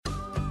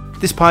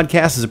This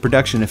podcast is a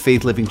production of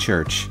Faith Living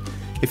Church.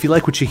 If you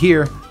like what you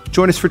hear,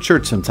 join us for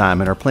church sometime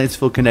at our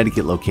Plantsville,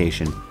 Connecticut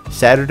location,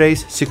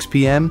 Saturdays 6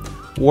 p.m.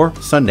 or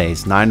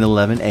Sundays 9 and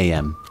 11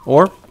 a.m.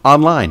 or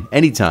online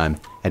anytime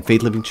at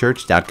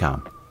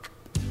faithlivingchurch.com.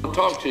 I'll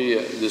talk to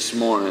you this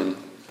morning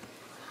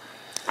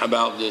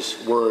about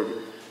this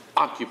word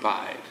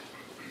occupied.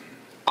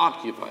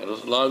 Occupied. A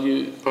lot of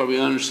you probably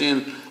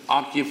understand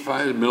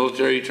occupied, a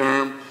military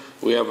term.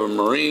 We have a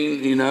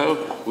Marine,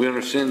 we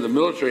understand the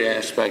military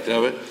aspect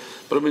of it.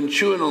 But I've been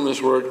chewing on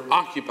this word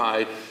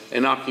occupied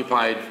and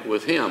occupied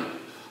with Him,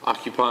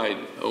 occupied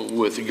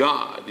with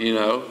God,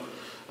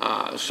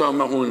 So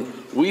when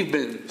we've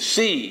been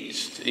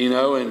seized,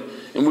 and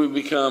we've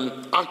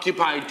become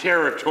occupied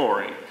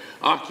territory,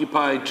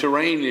 occupied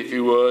terrain, if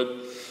you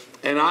would,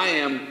 and I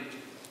am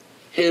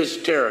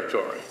His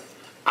territory.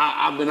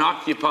 I've been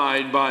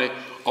occupied by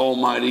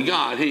Almighty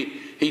God.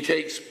 He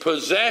takes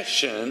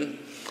possession.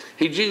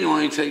 He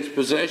genuinely takes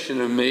possession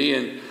of me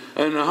and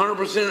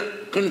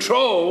 100%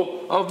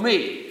 control of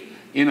me.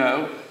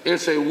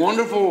 It's a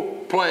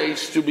wonderful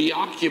place to be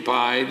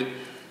occupied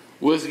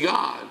with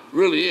God.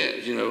 Really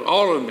is.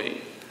 All of me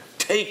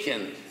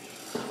taken,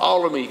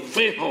 all of me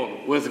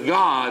filled with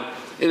God.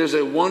 It is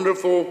a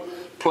wonderful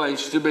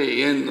place to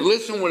be. And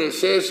listen what it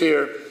says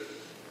here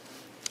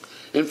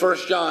in 1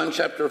 John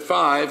chapter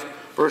 5,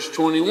 verse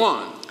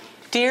 21.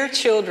 Dear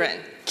children,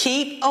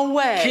 keep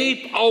away.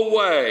 Keep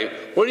away.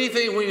 What do you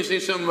think when you see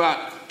something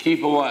about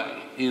keep away?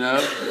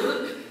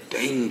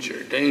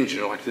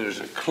 Danger. Like there's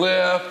a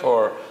cliff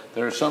or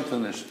there's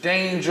something that's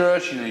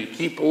dangerous. You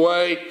keep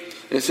away.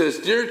 It says,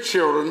 dear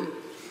children,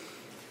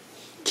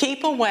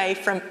 keep away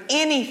from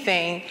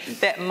anything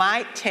that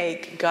might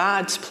take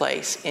God's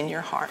place in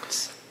your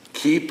hearts.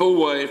 Keep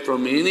away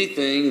from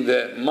anything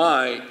that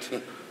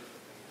might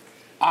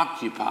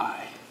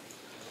occupy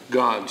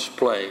God's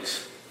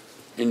place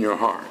in your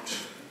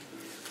hearts.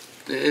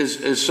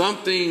 Is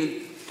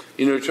something,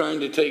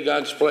 trying to take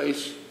God's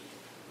place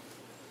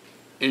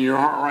in your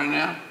heart right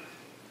now?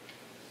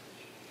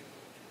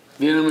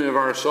 The enemy of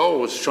our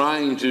soul is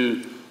trying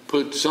to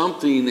put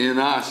something in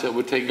us that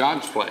would take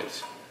God's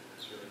place.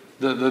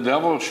 The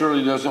devil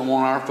surely doesn't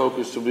want our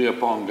focus to be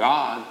upon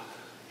God.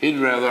 He'd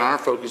rather our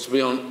focus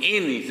be on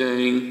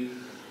anything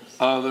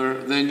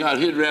other than God.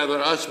 He'd rather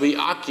us be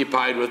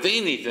occupied with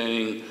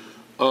anything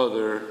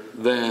other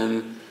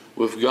than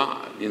with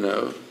God,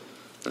 And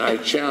I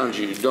challenge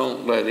you,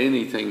 don't let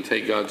anything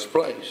take God's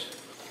place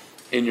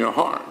in your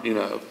heart,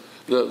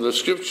 The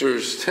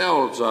scriptures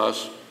tells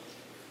us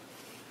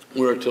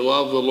we're to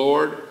love the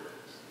Lord.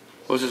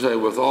 What's it say?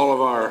 With all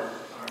of our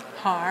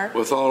heart,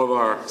 with all of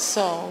our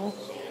soul,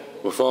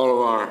 with all of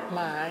our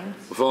mind,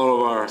 with all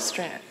of our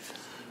strength.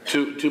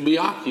 To be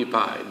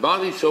occupied,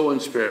 body, soul,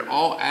 and spirit,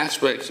 all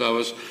aspects of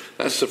us.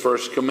 That's the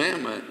first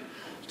commandment,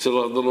 to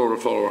love the Lord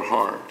with all of our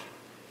heart,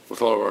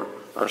 with all of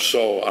our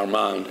soul, our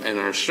mind, and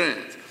our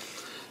strength.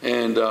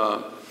 And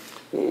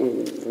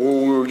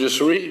we were just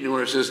reading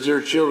where it says,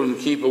 dear children,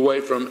 keep away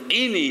from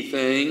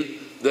anything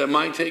that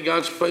might take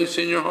God's place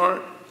in your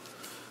heart.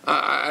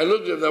 I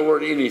looked at that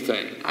word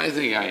anything. I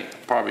think I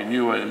probably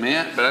knew what it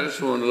meant, but I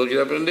just wanted to look it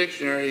up in a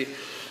dictionary.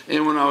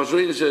 And when I was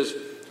reading, it says,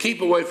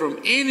 keep away from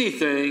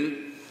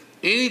anything.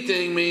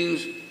 Anything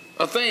means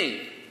a thing,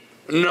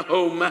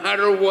 no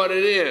matter what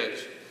it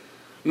is.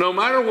 No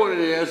matter what it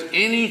is,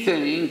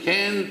 anything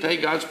can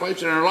take God's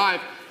place in our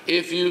life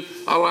if you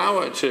allow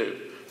it to.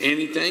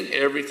 Anything,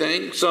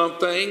 everything,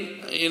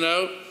 something,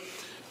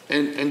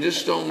 and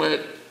just don't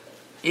let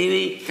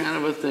any kind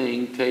of a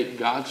thing take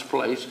God's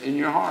place in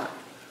your heart.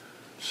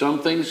 Some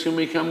things can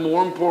become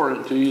more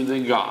important to you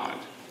than God.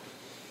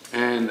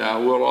 And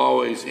we'll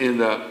always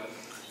end up,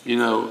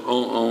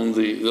 on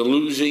the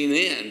losing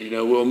end.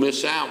 We'll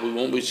miss out. We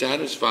won't be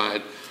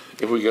satisfied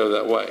if we go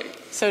that way.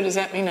 So does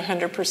that mean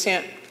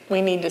 100%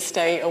 we need to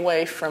stay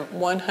away from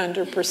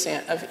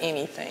 100% of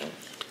anything?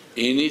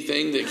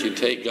 Anything that can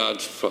take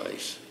God's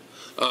place.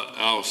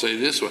 I'll say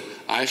this way.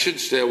 I should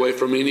stay away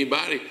from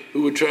anybody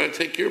who would try to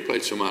take your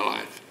place in my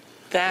life.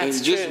 That's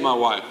and true. Just my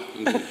wife.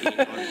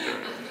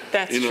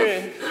 That's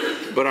true.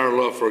 But our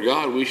love for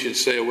God, we should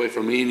stay away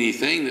from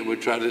anything that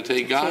would try to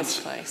take God's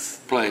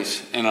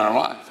place in our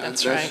life.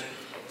 That's right.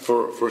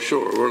 For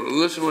sure. Well,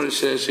 listen what it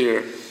says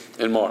here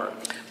in Mark.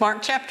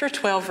 Mark chapter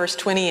 12, verse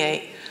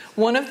 28.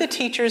 One of the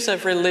teachers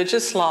of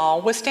religious law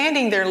was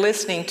standing there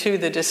listening to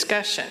the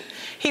discussion.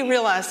 He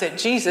realized that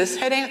Jesus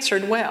had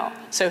answered well,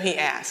 so he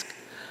asked,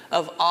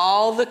 of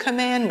all the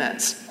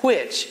commandments,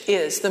 which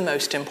is the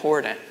most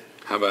important?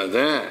 How about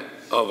that?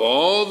 Of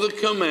all the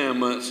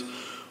commandments,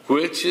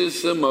 which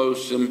is the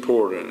most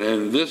important?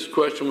 And this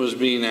question was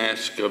being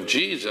asked of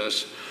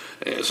Jesus,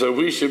 so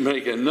we should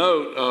make a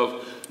note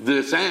of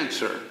this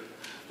answer.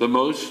 The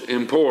most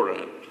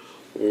important.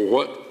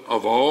 What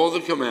of all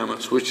the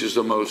commandments, which is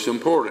the most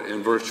important?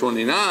 In verse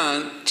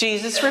 29,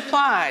 Jesus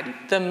replied,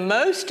 the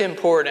most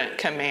important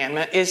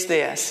commandment is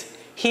this: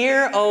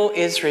 Hear, O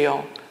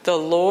Israel, the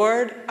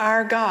Lord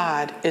our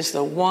God is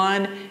the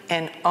one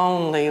and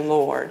only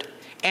Lord,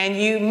 and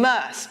you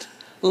must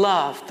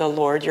Love the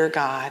Lord your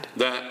God.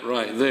 That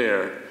right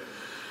there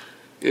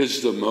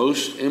is the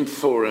most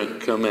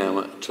important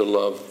commandment, to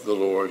love the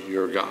Lord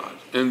your God.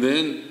 And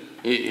then,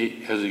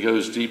 as he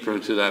goes deeper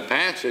into that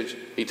passage,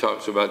 he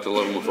talks about to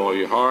love him with all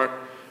your heart,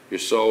 your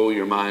soul,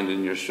 your mind,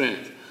 and your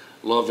strength.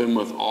 Love him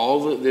with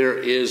all that there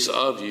is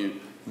of you.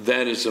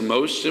 That is the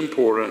most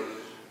important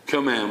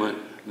commandment.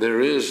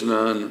 There is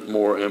none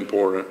more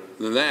important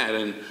than that.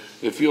 And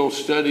if you'll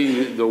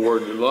study the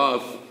word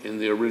love in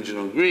the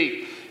original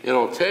Greek,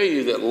 it'll tell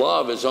you that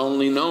love is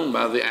only known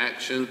by the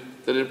action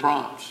that it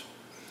prompts.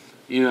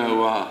 You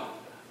know,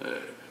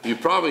 you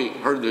probably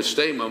heard this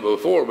statement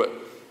before, but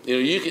you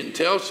know, you can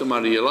tell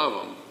somebody you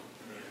love them,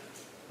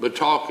 but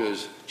talk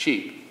is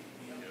cheap.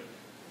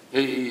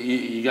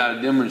 You got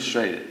to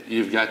demonstrate it.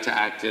 You've got to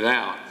act it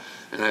out.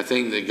 And I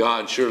think that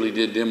God surely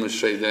did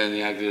demonstrate that, and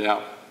he acted it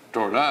out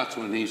toward us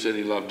when he said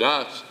he loved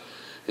us.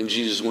 And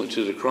Jesus went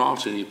to the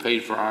cross and he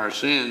paid for our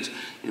sins,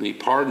 and he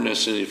pardoned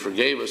us and he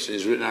forgave us, and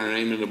he's written our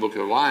name in the book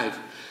of life.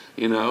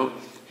 You know,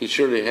 he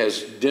surely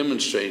has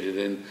demonstrated.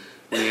 And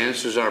when he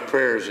answers our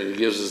prayers and he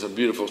gives us a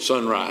beautiful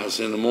sunrise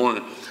in the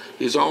morning,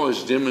 he's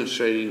always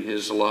demonstrating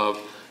his love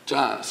to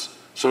us.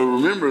 So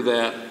remember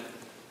that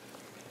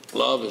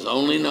love is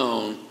only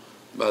known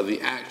by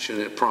the action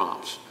it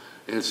prompts.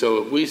 And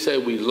so if we say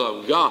we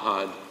love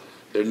God,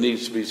 there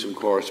needs to be some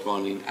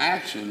corresponding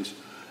actions,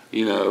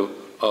 you know,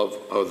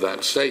 of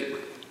that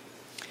statement.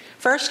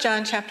 1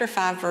 John chapter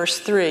 5, verse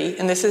 3,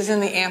 and this is in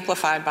the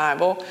Amplified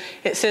Bible,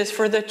 it says,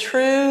 "For the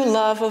true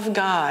love of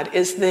God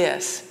is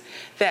this,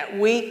 that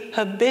we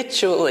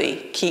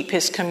habitually keep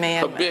his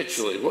commandments."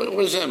 Habitually. What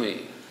does that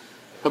mean?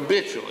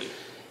 Habitually.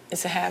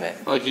 It's a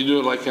habit. Like you do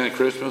it like kind of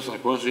Christmas,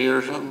 like once a year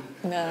or something?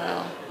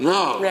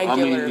 No.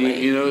 Regularly. I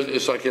mean, you know,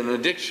 it's like an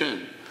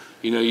addiction.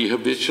 You know, you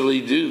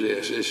habitually do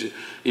this.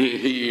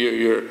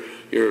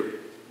 You're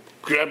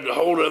grabbed a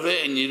hold of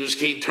it and you just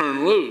can't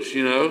turn loose,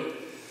 you know.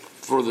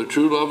 For the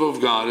true love of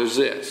God is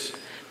this,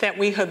 that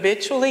we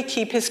habitually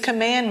keep his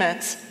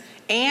commandments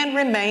and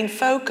remain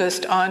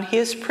focused on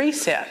his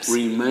precepts.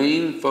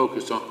 Remain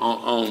focused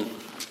on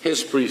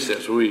his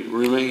precepts. We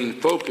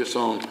remain focused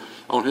on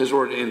his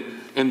word.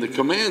 And the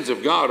commands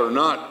of God are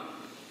not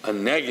a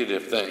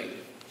negative thing.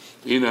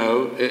 You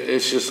know,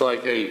 it's just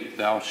like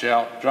thou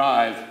shalt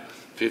drive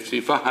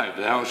 55.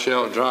 Thou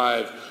shalt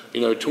drive,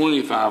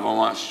 25 on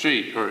my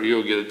street, or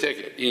you'll get a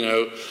ticket. You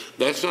know,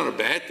 that's not a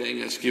bad thing.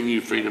 That's giving you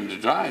freedom to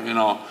drive and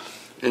all.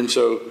 And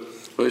so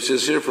what it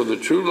says here, for the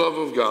true love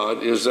of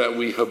God is that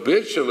we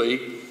habitually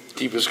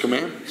keep his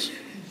commandments.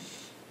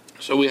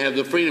 So we have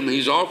the freedom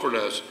he's offered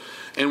us,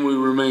 and we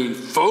remain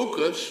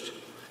focused.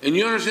 And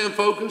you understand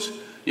focus?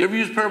 You ever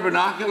use a pair of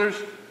binoculars,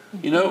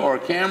 or a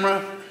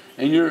camera,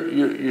 and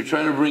you're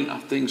trying to bring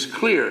things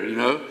clear,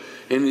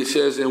 And he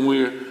says, and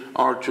we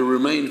are to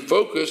remain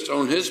focused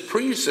on his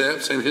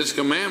precepts and his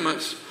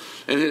commandments,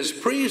 and his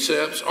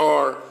precepts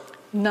are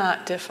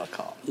not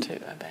difficult to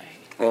obey.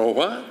 Oh,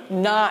 what?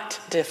 Not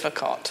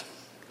difficult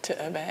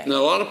to obey. Now,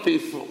 a lot of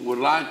people would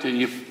lie to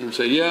you and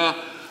say, yeah,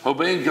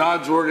 obeying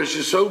God's word is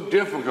just so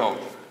difficult.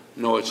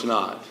 No, it's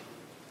not.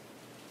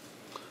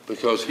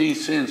 Because he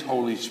sends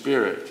Holy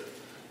Spirit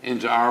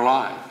into our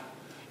life.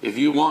 If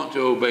you want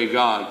to obey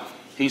God,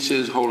 he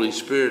sends Holy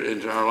Spirit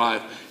into our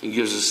life and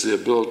gives us the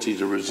ability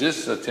to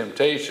resist the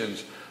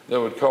temptations that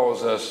would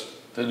cause us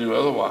to do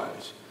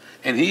otherwise.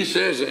 And he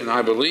says, and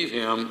I believe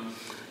him,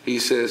 he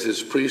says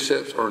his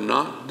precepts are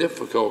not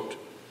difficult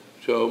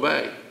to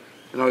obey.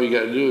 And all you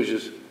got to do is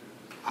just,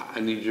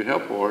 I need your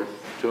help, Lord,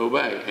 to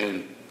obey.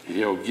 And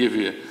he'll give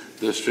you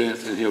the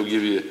strength and he'll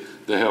give you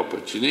the help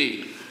that you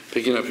need.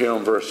 Picking up here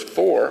on verse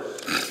 4.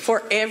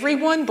 For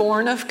everyone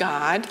born of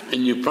God.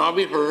 And you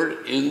probably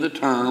heard in the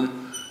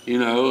term,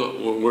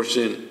 we're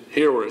seeing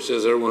here where it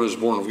says everyone who's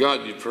born of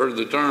God, you've heard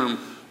the term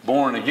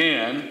born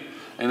again.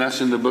 And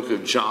that's in the book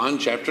of John,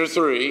 chapter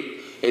 3.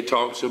 It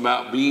talks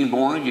about being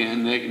born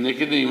again.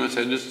 Nicodemus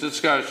had this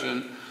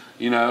discussion,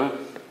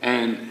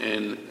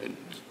 and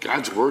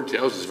God's word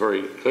tells us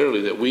very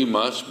clearly that we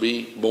must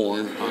be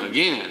born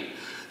again.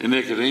 And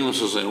Nicodemus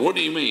was saying, what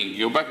do you mean?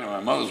 Go back into my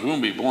mother's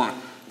womb, be born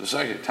the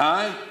second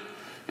time?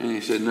 And he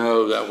said,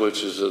 no, that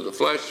which is of the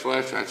flesh,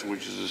 that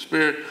which is the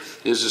spirit,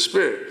 is the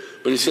spirit.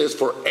 But he says,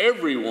 for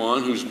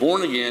everyone who's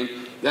born again,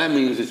 that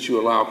means that you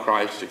allow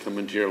Christ to come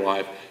into your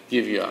life,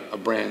 give you a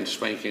brand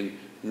spanking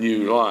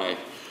new life.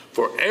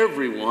 For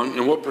everyone,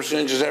 and what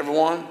percentage is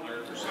everyone?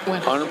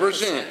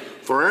 100%.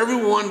 For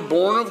everyone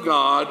born of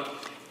God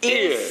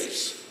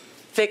is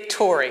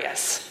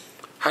victorious.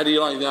 How do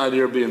you like the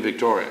idea of being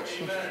victorious?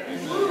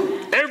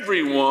 Amen.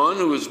 Everyone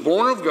who is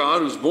born of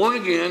God, who's born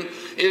again,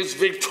 is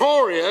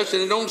victorious,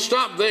 and it don't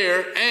stop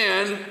there,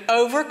 and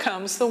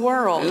overcomes the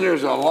world. And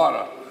there's a lot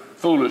of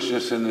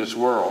foolishness in this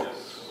world.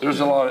 There's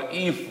a lot of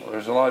evil.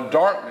 There's a lot of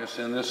darkness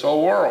in this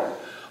whole world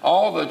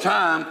all the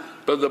time.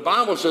 But the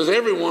Bible says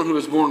everyone who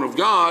is born of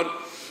God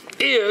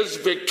is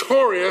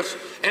victorious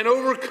and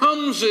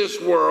overcomes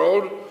this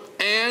world,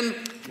 and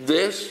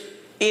this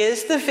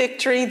is the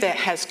victory that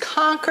has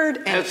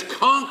conquered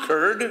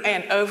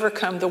and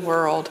overcome the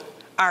world,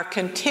 our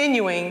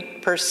continuing,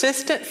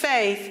 persistent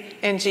faith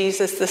in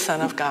Jesus, the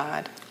Son of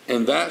God.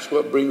 And that's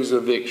what brings the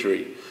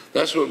victory.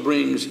 That's what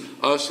brings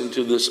us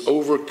into this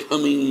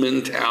overcoming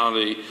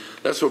mentality.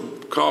 That's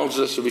what causes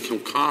us to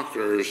become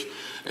conquerors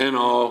and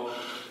all.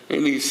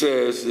 And he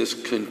says this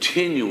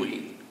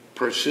continuing,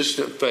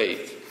 persistent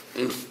faith.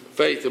 And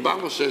faith, the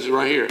Bible says it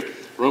right here.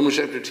 Romans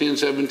chapter 10,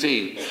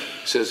 17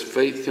 says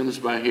faith comes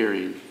by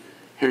hearing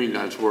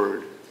God's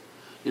word.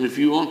 And if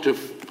you want to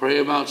pray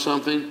about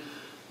something,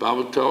 the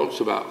Bible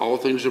talks about all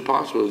things are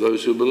possible to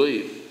those who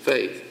believe.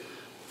 Faith.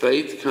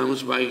 Faith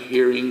comes by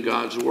hearing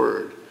God's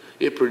word.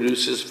 It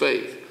produces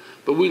faith.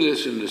 But we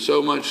listen to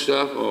so much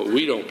stuff. Well,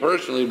 we don't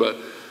personally, but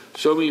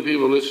so many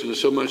people listen to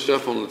so much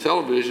stuff on the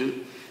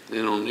television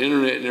and on the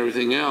internet and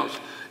everything else.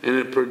 And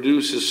it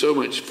produces so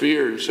much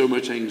fear and so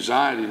much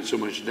anxiety and so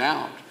much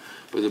doubt.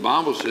 But the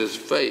Bible says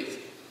faith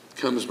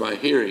comes by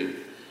hearing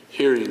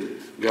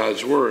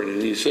God's word.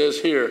 And he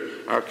says here,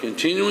 our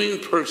continuing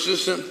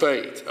persistent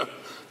faith,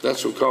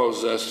 that's what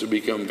causes us to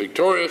become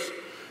victorious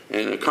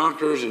and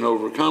conquerors and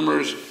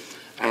overcomers.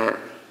 Our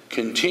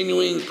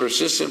continuing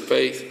persistent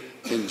faith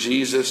in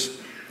Jesus,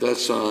 the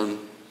Son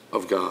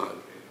of God.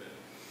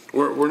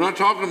 We're not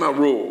talking about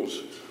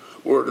rules.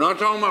 We're not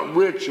talking about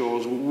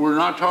rituals. We're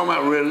not talking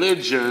about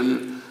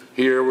religion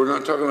here. We're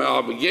not talking about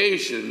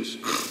obligations.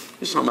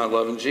 It's talking about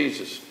loving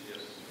Jesus.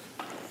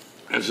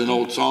 As an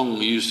old song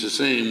we used to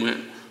sing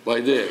went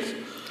like this.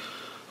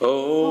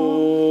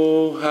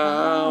 Oh,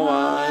 how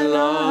I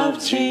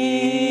love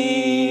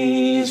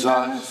Jesus.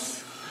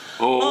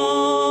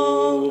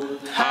 Oh,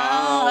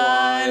 how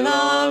I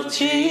love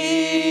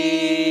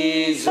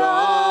Jesus.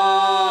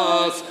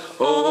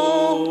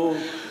 Oh,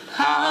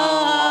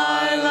 how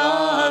I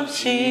love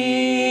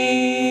Jesus.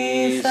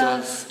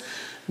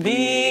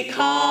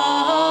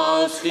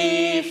 Because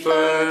he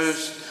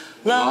first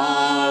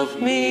loved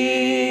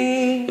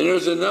me. And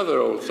there's another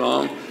old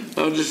song.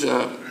 I'll just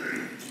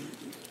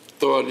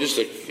throw out just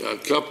a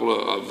couple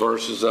of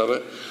verses of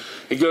it.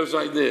 It goes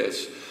like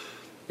this.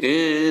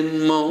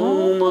 In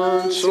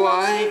moments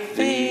like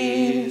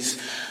these,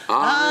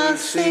 I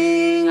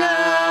sing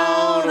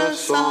out a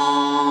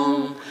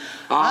song.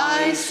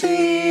 I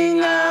sing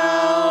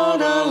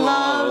out a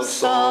love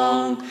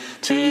song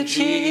to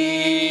Jesus.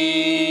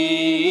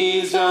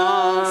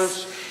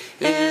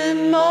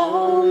 In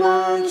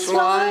moments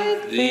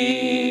like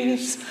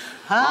these,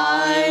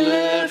 I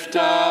lift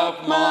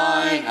up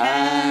my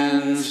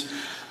hands.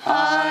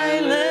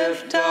 I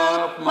lift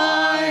up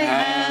my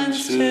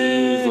hands to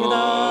the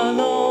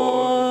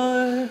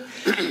Lord,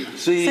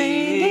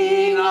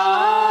 singing,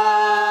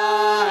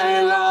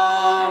 I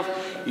love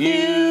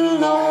you,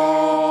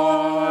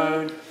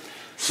 Lord.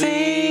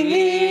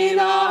 Singing,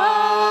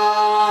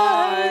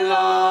 I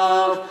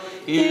love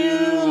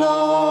you,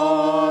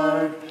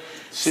 Lord.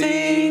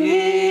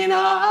 Singing,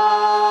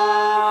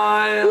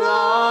 I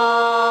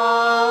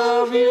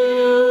love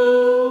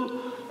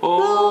you,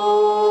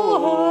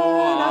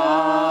 Lord,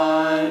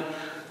 I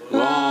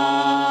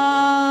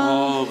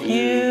love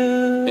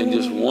you. And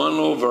just one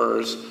little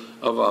verse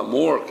of a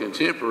more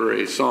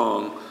contemporary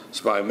song.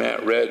 It's by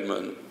Matt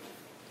Redman.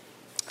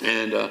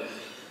 And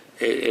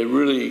it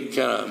really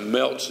kind of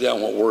melts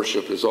down what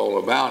worship is all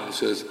about. It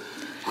says,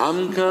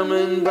 I'm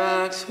coming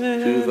back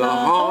to the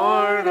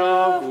heart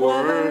of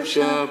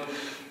worship,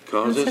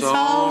 'cause it's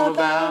all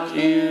about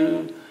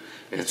you.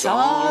 It's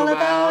all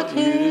about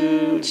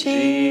you,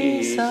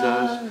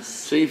 Jesus.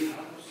 See,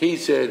 he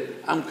said,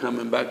 I'm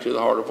coming back to the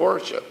heart of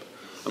worship.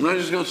 I'm not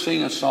just going to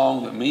sing a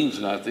song that means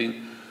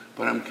nothing,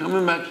 but I'm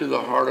coming back to the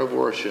heart of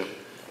worship,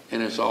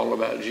 and it's all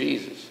about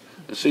Jesus.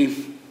 And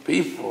see,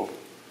 people,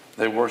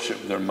 they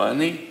worship their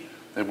money,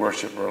 they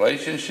worship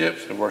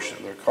relationships, they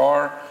worship their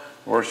car,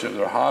 worship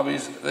their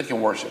hobbies. They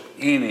can worship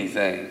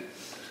anything.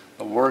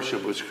 The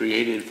worship was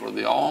created for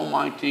the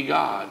Almighty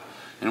God.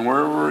 And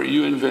wherever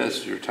you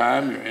invest your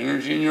time, your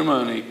energy, and your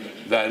money,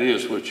 that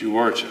is what you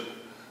worship.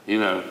 You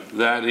know,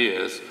 that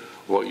is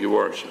what you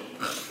worship.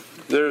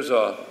 There's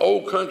an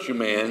old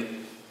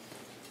countryman,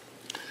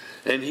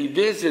 and he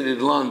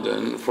visited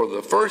London for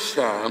the first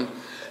time,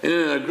 and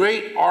in a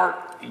great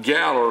art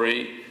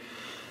gallery,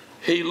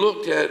 he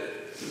looked at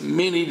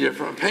many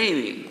different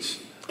paintings.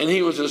 And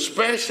he was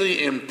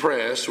especially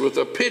impressed with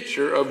a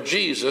picture of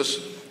Jesus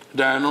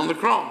dying on the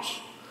cross.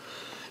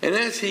 And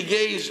as he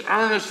gazed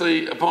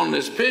earnestly upon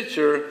this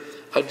picture,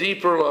 a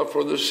deeper love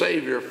for the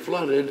Savior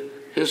flooded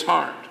his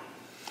heart.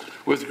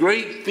 With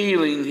great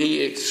feeling,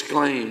 he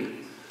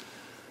exclaimed,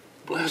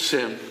 bless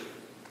him.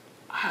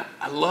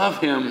 I love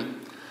him.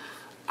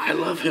 I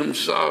love him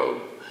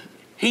so.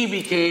 He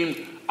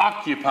became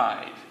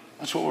occupied.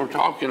 That's what we're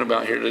talking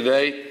about here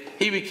today.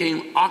 He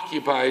became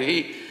occupied.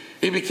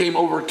 He became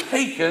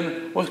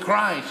overtaken with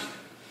Christ.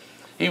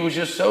 He was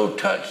just so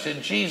touched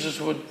that Jesus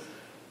would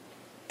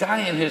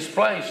die in his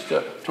place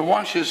to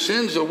wash his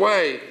sins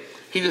away.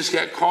 He just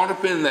got caught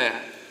up in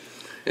that.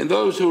 And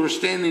those who were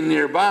standing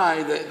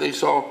nearby, they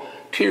saw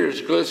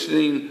tears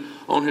glistening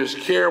on his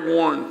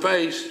careworn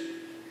face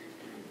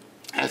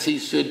as he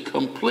stood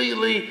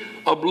completely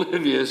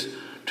oblivious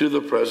to the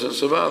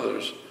presence of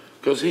others.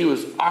 because he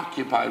was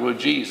occupied with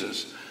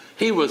Jesus.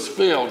 He was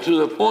filled to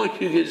the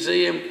point you could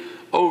see him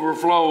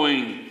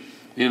overflowing,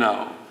 you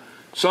know.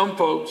 Some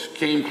folks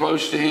came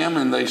close to him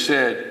and they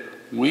said,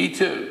 we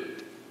too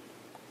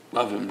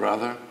love him,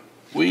 brother.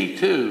 We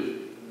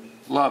too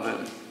love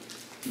him.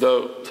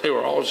 Though they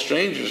were all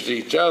strangers to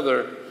each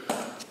other,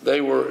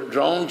 they were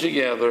drawn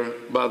together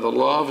by the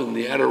love and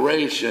the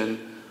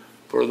adoration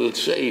for the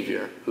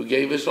Savior who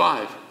gave his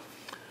life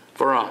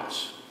for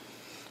us.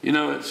 You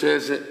know, it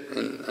says it,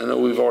 and I know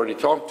we've already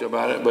talked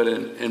about it, but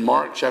in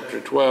Mark chapter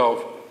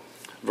 12,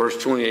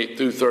 verse 28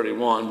 through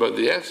 31, but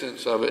the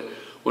essence of it,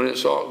 when it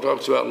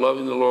talks about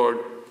loving the Lord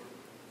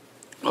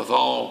with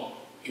all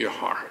your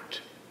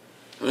heart.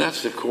 And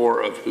that's the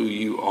core of who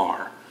you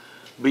are.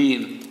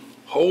 Being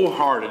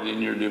wholehearted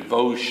in your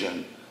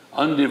devotion,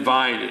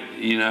 undivided,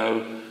 you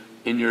know,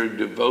 in your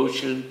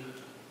devotion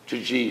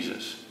to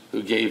Jesus,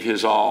 who gave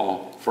his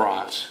all for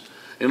us.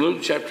 In Luke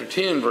chapter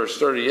 10, verse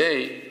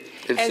 38,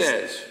 it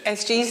says,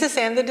 as Jesus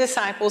and the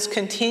disciples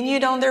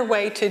continued on their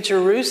way to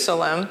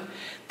Jerusalem,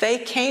 they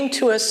came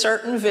to a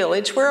certain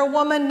village where a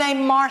woman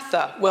named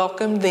Martha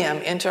welcomed them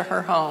into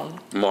her home.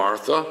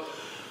 Martha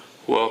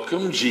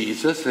welcomed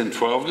Jesus and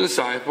 12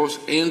 disciples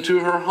into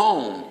her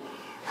home.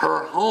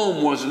 Her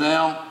home was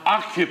now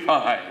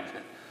occupied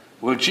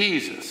with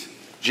Jesus.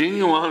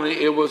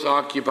 Genuinely, it was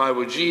occupied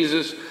with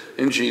Jesus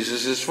and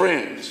Jesus'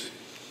 friends.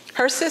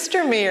 Her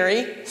sister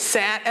Mary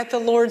sat at the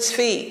Lord's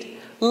feet,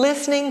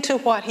 listening to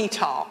what he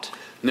taught.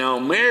 Now,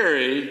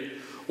 Mary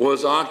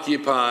was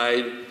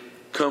occupied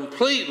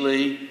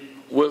completely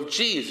with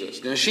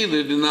Jesus. Now, she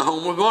lived in the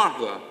home of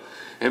Martha,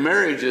 and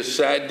Mary just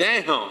sat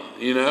down,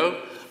 you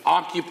know.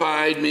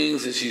 Occupied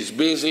means that she's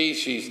busy,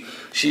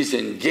 she's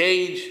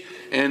engaged,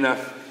 and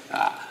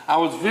I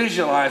was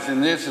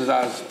visualizing this as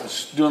I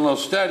was doing a little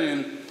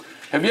studying.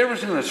 Have you ever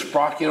seen a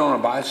sprocket on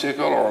a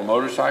bicycle or a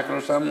motorcycle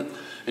or something?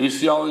 And you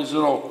see all these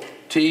little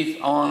teeth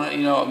on it,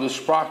 you know, the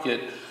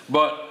sprocket,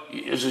 but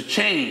there's a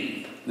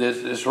chain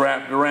that's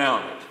wrapped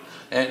around it.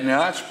 And now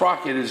that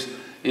sprocket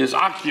is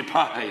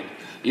occupied,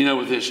 you know,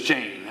 with this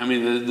chain. I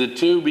mean, the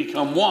two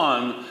become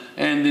one,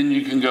 and then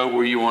you can go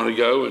where you want to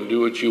go and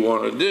do what you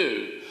want to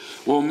do.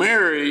 Well,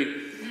 Mary,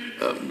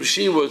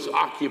 she was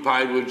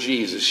occupied with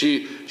Jesus.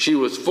 She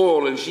was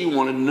full, and she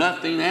wanted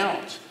nothing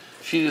else.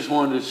 She just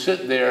wanted to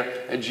sit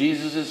there at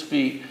Jesus'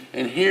 feet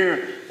and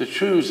hear the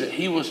truths that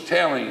he was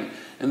telling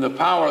and the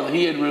power that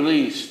he had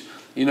released,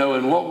 you know,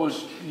 and what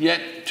was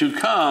yet to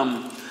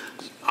come.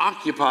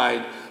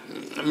 Occupied.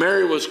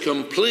 Mary was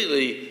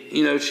completely,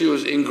 you know, she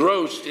was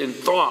engrossed in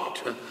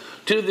thought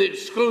to the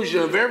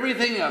exclusion of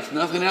everything else.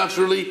 Nothing else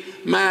really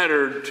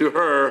mattered to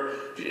her.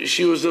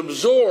 She was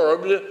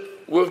absorbed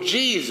with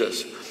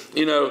Jesus.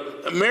 You know,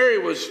 Mary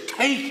was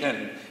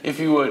taken, if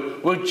you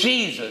would, with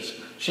Jesus.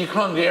 She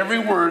clung to every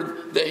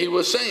word that he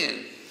was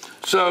saying.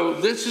 So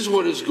this is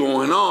what is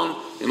going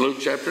on in Luke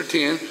chapter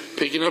 10,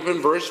 picking up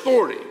in verse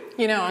 40.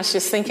 You know, I was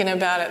just thinking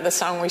about it, the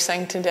song we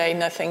sang today,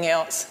 Nothing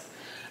Else.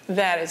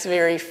 That is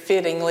very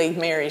fittingly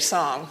Mary's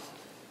song.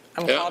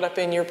 I'm caught up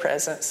in your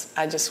presence.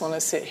 I just want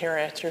to sit here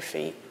at your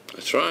feet.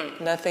 That's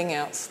right. Nothing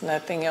else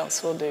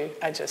will do.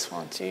 I just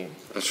want you.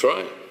 That's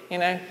right. You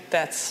know,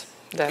 that's.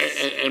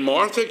 And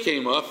Martha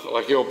came up,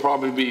 like there'll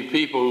probably be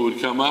people who would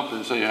come up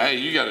and say, hey,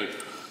 you got to,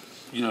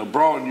 you know,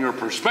 broaden your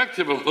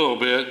perspective a little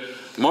bit.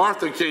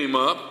 Martha came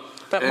up.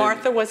 But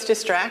Martha was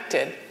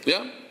distracted.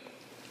 Yeah.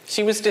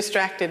 She was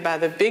distracted by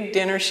the big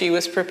dinner she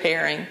was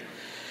preparing.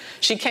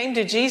 She came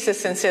to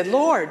Jesus and said,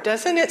 Lord,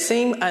 doesn't it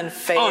seem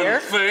unfair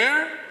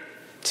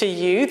to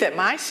you that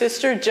my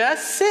sister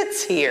just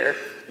sits here?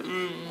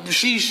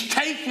 She's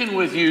taken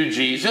with you,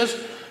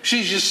 Jesus.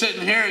 She's just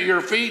sitting here at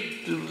your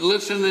feet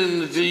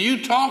listening to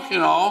you talk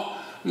and all,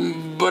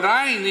 but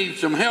I need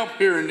some help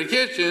here in the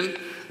kitchen.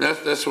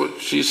 That's what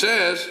she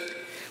says.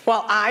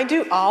 While I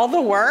do all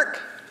the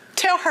work,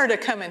 tell her to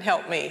come and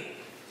help me.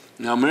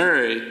 Now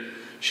Mary,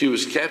 she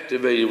was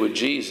captivated with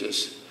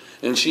Jesus,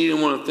 and she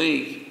didn't want to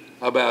think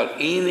about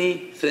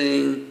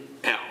anything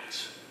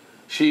else.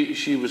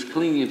 She was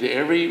clinging to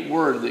every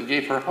word that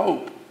gave her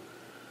hope,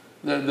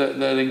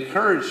 that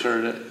encouraged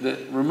her, that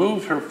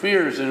removed her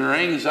fears and her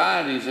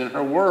anxieties and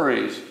her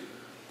worries.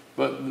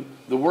 But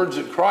the words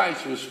of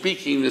Christ was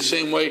speaking the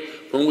same way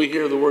when we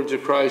hear the words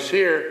of Christ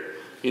here.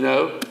 You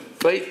know,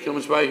 faith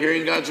comes by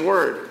hearing God's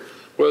word.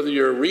 Whether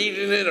you're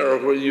reading it or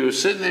whether you're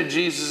sitting at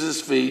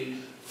Jesus' feet,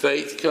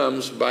 faith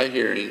comes by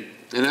hearing.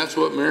 And that's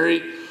what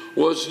Mary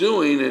was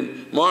doing.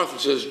 And Martha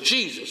says,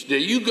 Jesus, there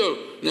you go.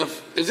 Now,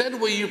 is that the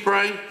way you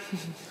pray?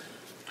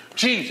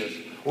 Jesus,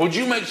 would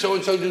you make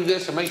so-and-so do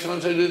this and make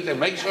so-and-so do this and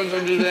make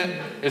so-and-so do that?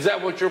 Is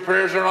that what your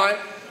prayers are like?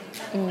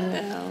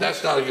 No.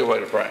 That's not a good way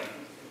to pray.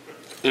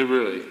 It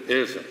really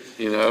isn't,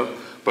 you know.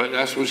 But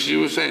that's what she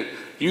was saying.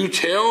 You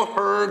tell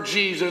her,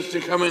 Jesus, to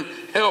come and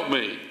help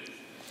me.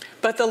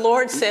 But the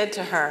Lord said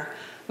to her,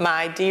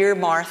 my dear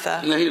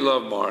Martha. Now, he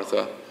loved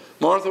Martha.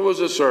 Martha was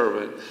a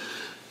servant,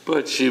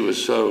 but she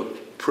was so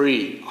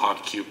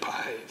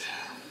preoccupied.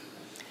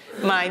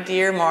 My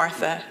dear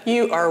Martha,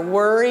 you are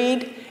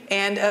worried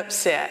and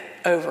upset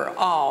over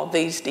all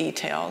these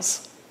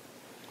details.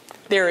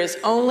 There is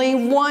only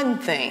one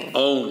thing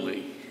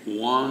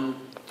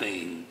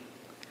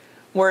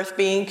worth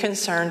being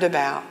concerned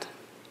about.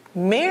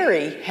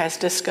 Mary has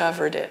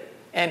discovered it,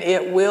 and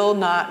it will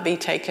not be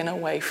taken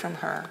away from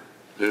her.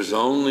 There's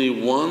only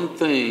one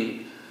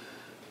thing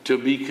to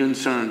be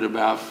concerned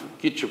about.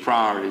 Get your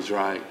priorities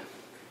right.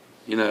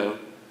 You know,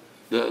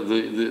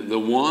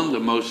 the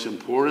most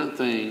important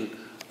thing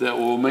that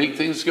will make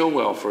things go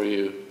well for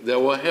you, that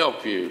will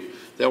help you,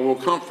 that will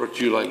comfort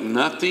you like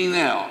nothing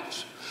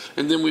else.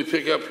 And then we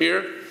pick up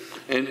here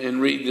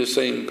and read the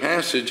same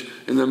passage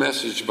in the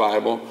Message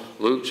Bible,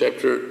 Luke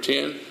chapter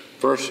 10,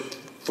 verse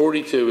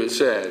 42. It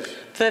says,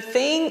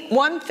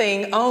 One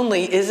thing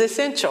only is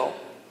essential,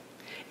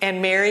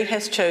 and Mary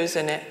has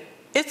chosen it.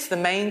 It's the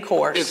main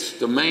course. It's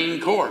the main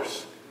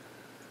course.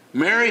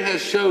 Mary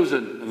has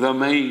chosen the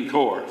main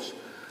course.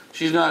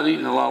 She's not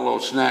eating a lot of little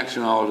snacks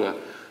and all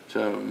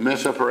to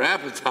mess up her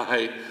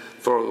appetite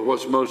for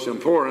what's most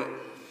important.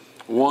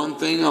 One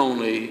thing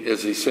only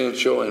is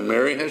essential, and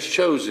Mary has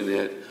chosen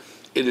it.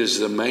 It is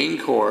the main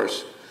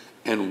course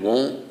and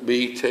won't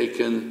be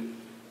taken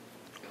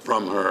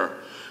from her.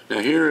 Now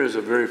here is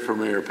a very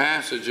familiar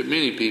passage that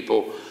many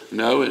people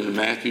know in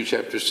Matthew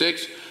chapter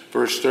 6,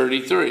 verse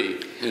 33.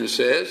 And it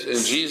says,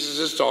 and Jesus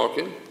is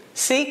talking,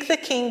 seek the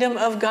kingdom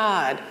of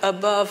God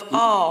above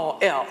all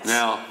else.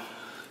 Now,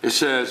 it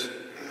says,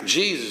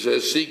 Jesus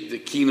says, seek the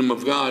kingdom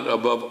of God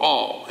above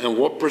all. And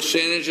what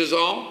percentage is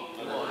all?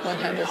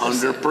 100%.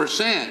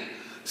 100%.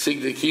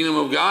 Seek the kingdom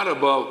of God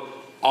above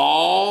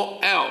all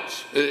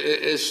else.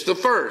 It's the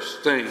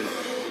first thing,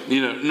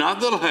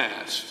 not the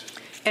last.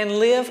 And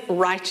live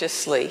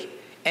righteously,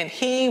 and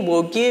He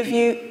will give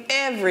you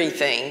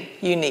everything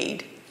you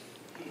need.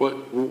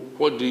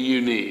 What do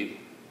you need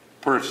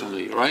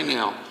personally right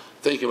now?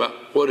 Think about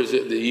what is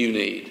it that you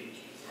need,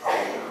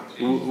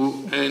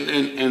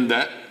 and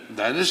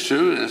that is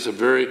true, and it's a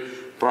very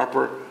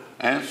proper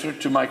answer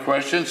to my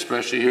question,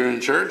 especially here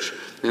in church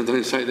and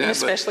things like that. And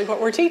especially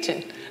what we're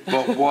teaching.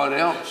 But what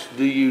else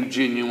do you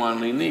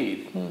genuinely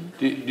need?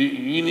 Do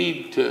you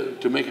need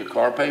to make a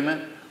car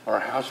payment or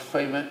a house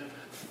payment?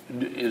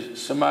 Is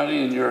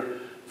somebody in your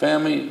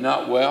family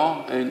not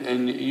well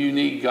and you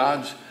need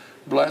God's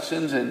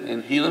blessings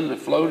and healing to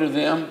flow to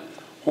them?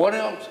 What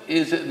else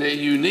is it that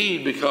you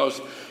need? Because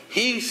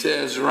He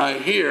says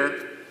right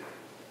here,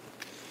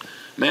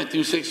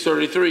 Matthew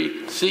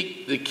 6:33,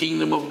 seek the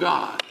kingdom of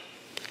God.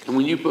 And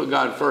when you put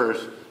God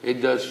first,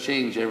 it does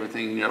change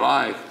everything in your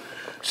life.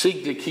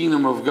 Seek the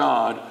kingdom of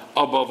God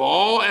above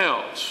all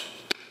else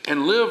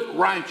and live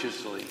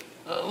righteously.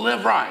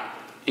 Live right,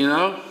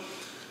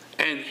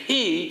 And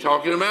He,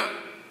 talking about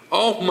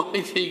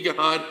Almighty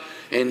God,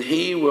 and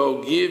He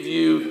will give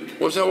you,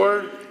 what's that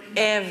word?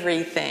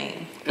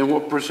 Everything. And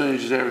what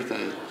percentage is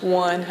everything?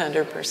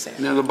 100%.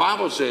 Now the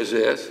Bible says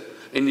this,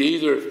 and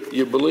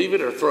you believe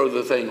it or throw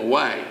the thing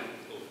away.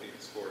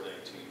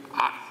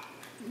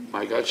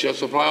 My God shall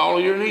supply all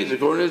of your needs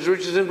according to His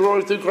riches and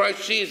glory through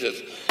Christ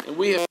Jesus. And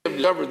we have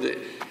discovered that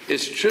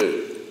it's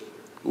true.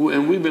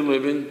 And we've been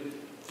living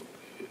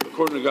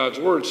according to God's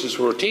word since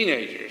we were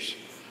teenagers.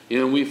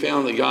 We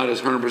found that God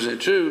is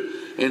 100% true.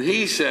 And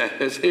He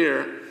says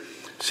here,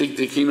 seek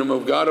the kingdom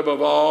of God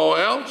above all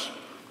else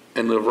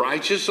and live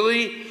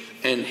righteously,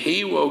 and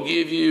He will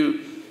give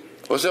you,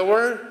 what's that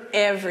word?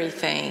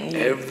 Everything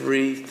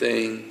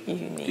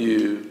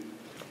you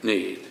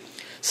need.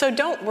 So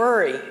don't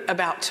worry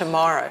about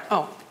tomorrow.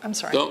 Oh, I'm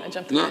sorry. I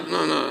jumped in.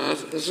 No,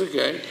 that's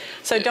okay.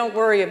 So don't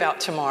worry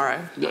about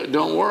tomorrow.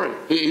 Don't worry.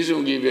 He's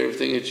going to give you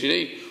everything that you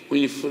need when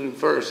you put Him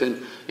first.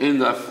 And in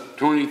the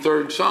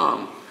 23rd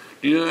Psalm,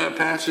 do you know that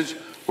passage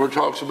where it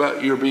talks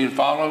about you're being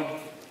followed?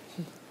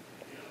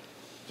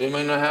 Does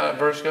anybody know how that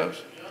verse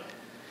goes?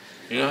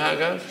 You know how it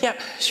goes? Yep.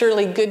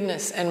 Surely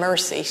goodness and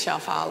mercy shall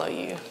follow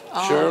you.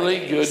 Surely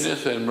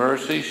goodness and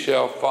mercy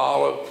shall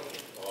follow.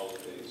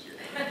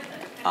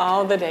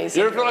 All the days.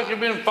 You ever feel like you're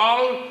being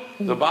followed?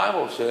 The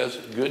Bible says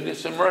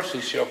goodness and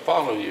mercy shall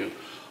follow you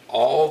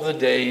all the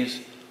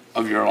days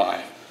of your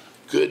life.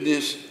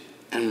 Goodness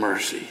and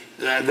mercy.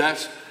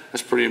 That's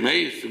pretty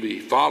amazing to be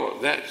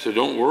followed. So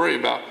don't worry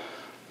about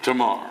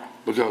tomorrow,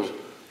 because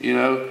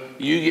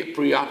you get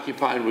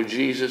preoccupied with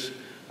Jesus.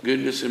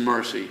 Goodness and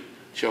mercy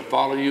shall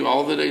follow you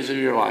all the days of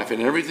your life,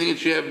 and everything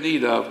that you have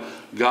need of,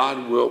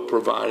 God will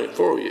provide it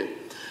for you.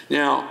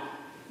 Now,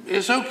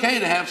 it's okay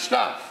to have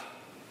stuff.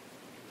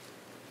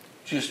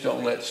 Just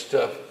don't let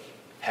stuff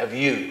have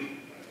you.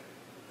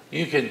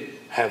 You can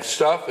have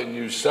stuff and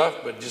use stuff,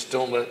 but just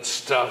don't let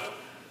stuff,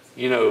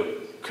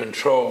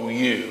 control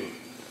you,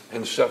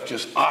 and stuff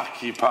just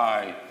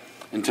occupy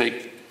and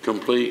take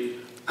complete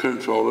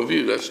control of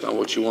you. That's not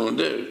what you want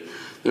to do.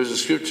 There's a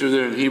scripture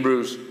there in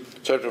Hebrews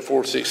chapter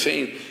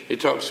 4:16. It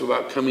talks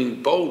about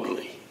coming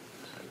boldly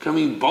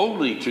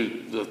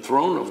to the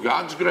throne of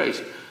God's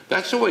grace.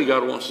 That's the way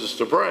God wants us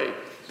to pray.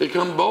 To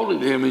come boldly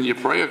to Him, and you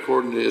pray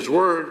according to His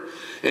word.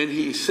 And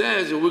He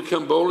says that we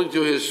come boldly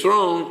to His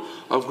throne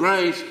of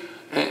grace,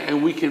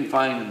 and we can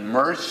find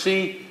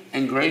mercy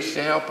and grace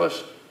to help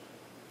us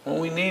when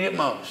we need it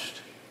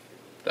most.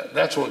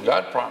 That's what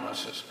God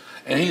promises.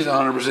 And he's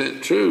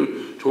 100%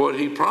 true to what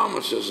he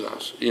promises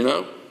us, you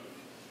know.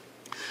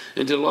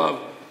 And to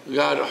love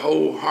God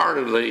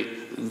wholeheartedly,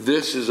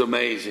 this is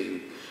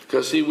amazing.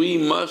 Because, see, we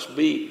must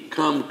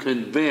become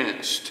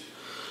convinced,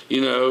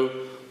 you know,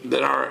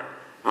 that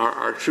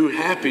our true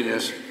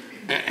happiness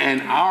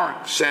and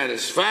our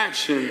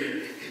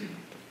satisfaction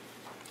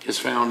is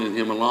found in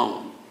him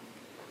alone.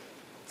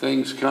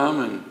 Things come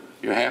and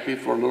you're happy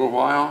for a little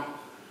while.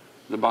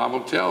 The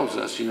Bible tells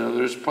us, you know,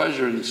 there's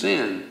pleasure in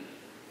sin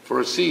for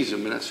a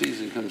season, but that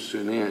season comes to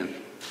an end.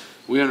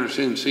 We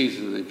understand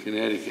seasons in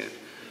Connecticut.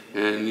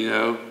 And, you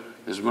know,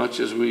 as much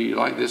as we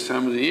like this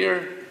time of the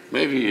year,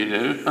 maybe you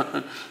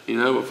do, you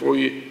know, before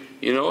you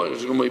know it,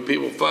 there's going to be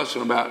people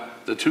fussing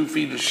about the 2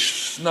 feet of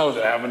snow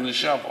they're having to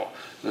shovel.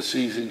 The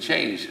season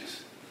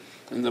changes.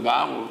 And the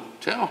Bible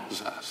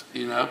tells us,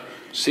 you know,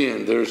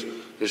 sin,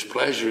 there's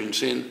pleasure in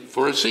sin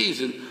for a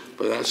season,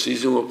 but that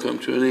season will come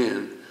to an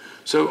end.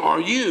 So are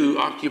you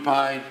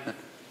occupied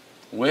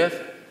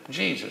with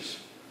Jesus?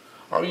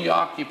 Are you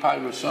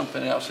occupied with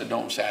something else that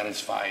don't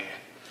satisfy you?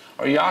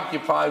 Are you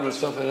occupied with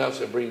something else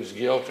that brings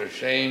guilt or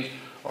shame,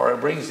 or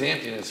it brings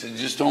emptiness and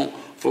just don't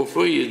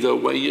fulfill you the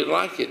way you'd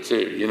like it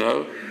to, you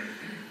know?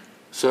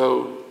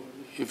 So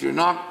if you're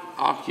not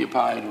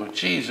occupied with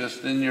Jesus,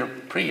 then you're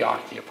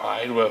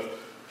preoccupied with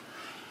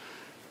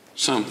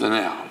something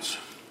else.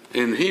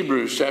 In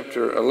Hebrews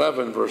chapter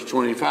 11, verse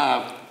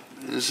 25,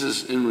 this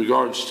is in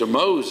regards to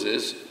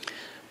Moses.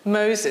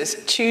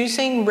 Moses,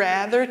 choosing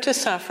rather to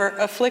suffer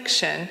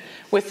affliction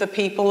with the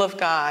people of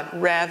God,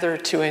 rather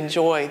to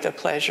enjoy the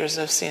pleasures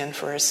of sin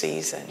for a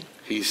season.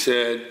 He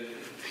said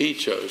he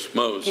chose,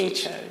 Moses. He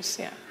chose,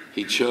 yeah.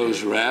 He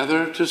chose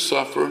rather to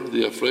suffer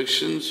the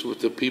afflictions with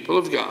the people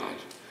of God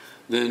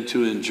than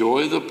to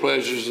enjoy the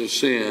pleasures of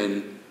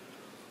sin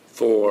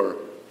for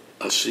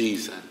a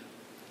season.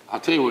 I'll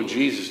tell you what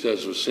Jesus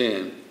does with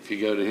sin. If you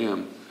go to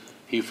him,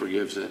 he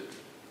forgives it.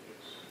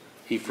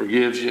 He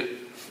forgives it,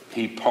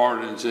 he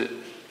pardons it,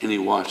 and he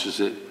washes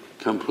it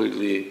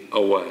completely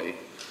away.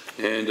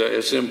 And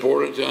it's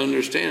important to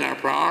understand our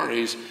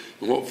priorities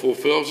and what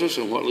fulfills us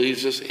and what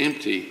leaves us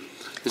empty.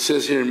 It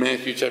says here in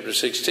Matthew chapter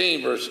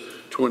 16, verse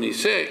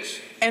 26.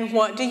 And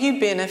what do you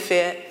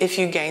benefit if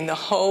you gain the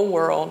whole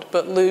world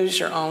but lose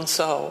your own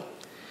soul?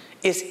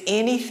 Is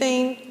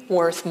anything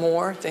worth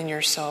more than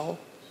your soul?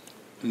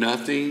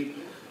 Nothing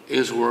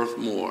is worth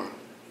more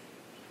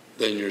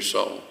than your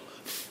soul.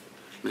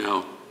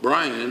 Now,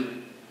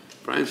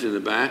 Brian's in the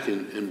back,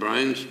 and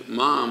Brian's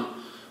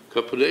mom, a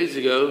couple of days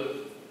ago,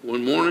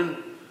 one morning,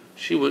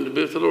 she went to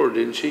be with the Lord,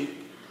 didn't she?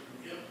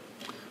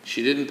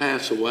 She didn't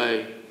pass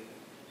away.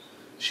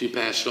 She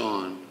passed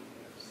on.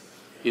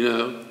 You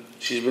know,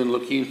 she's been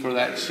looking for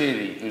that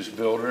city whose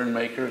builder and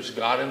maker is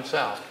God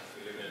himself.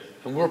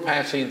 And we're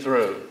passing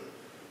through.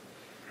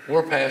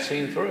 We're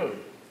passing through.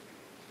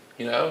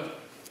 You know,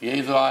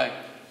 yea, though I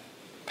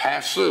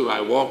pass through,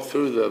 I walk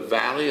through the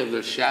valley of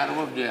the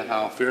shadow of death,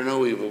 I'll fear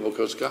no evil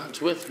because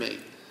God's with me.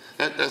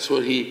 That's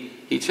what he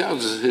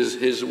tells us.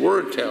 His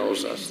word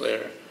tells us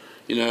there.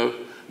 You know,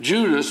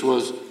 Judas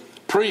was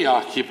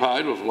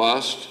preoccupied with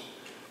lust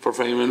for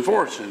fame and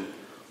fortune.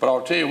 But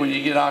I'll tell you, when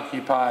you get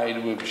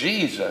occupied with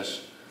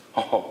Jesus,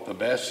 the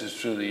best is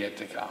truly yet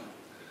to come.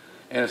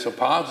 And it's a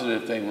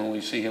positive thing when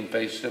we see him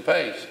face to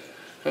face.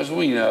 Because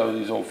we know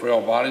these old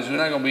frail bodies, we're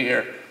not going to be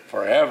here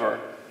forever,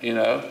 you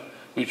know.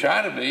 We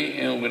try to be,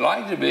 and we'd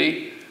like to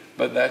be,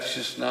 but that's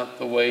just not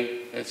the way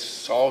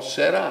it's all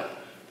set up.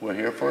 We're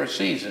here for a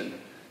season.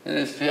 And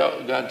as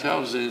God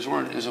tells us in his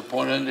word, is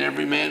appointed unto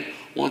every man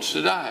wants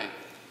to die.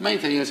 The main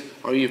thing is,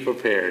 are you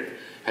prepared?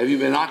 Have you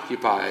been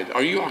occupied?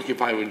 Are you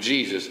occupied with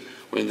Jesus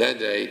when that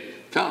day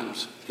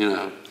comes? You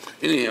know.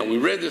 Anyhow, we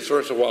read this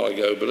verse a while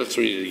ago, but let's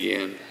read it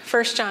again.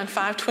 1 John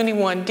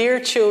 5:21, dear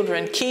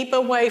children, keep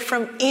away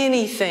from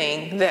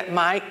anything that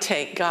might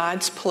take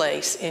God's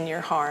place in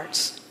your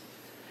hearts.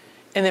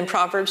 And then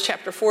Proverbs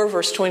chapter 4,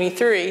 verse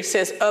 23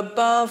 says,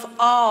 above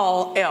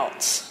all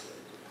else,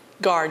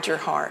 guard your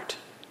heart,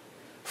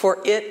 for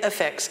it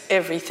affects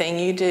everything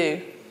you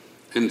do.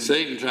 And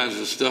Satan tries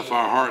to stuff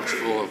our hearts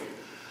full of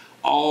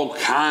all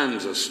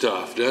kinds of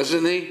stuff,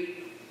 doesn't he?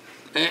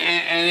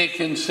 And it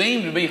can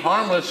seem to be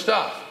harmless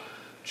stuff,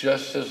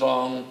 just as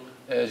long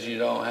as you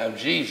don't have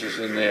Jesus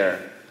in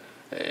there.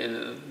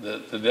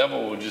 The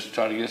devil will just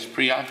try to get us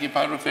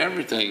preoccupied with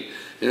everything.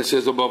 And it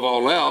says above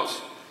all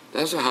else.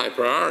 That's a high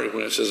priority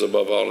when it says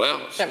above all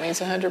else. That means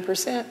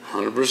 100%.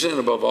 100%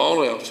 above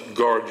all else,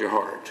 guard your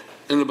heart.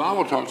 And the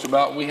Bible talks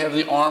about we have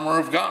the armor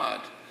of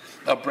God,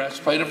 a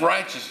breastplate of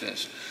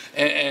righteousness.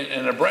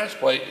 And a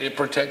breastplate, it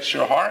protects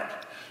your heart,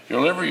 your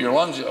liver, your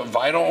lungs,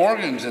 vital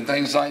organs and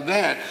things like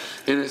that.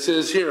 And it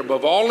says here,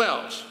 above all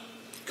else,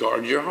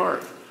 guard your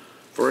heart,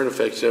 for it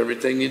affects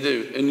everything you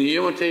do. And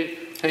you want to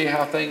tell you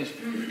how things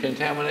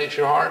contaminate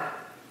your heart?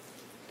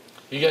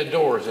 You got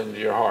doors into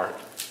your heart.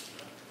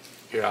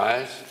 Your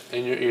eyes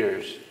and your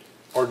ears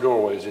are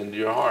doorways into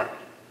your heart.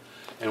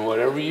 And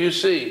whatever you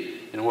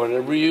see and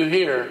whatever you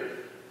hear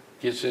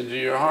gets into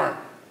your heart.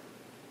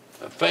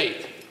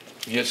 Faith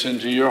gets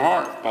into your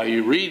heart by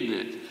you reading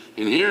it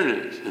and hearing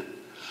it.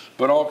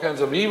 But all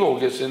kinds of evil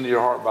gets into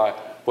your heart by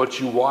what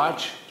you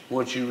watch,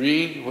 what you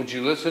read, what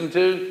you listen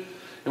to.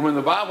 And when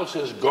the Bible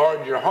says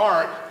guard your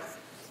heart,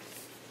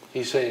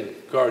 he's saying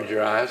guard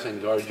your eyes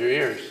and guard your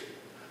ears,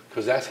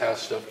 because that's how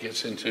stuff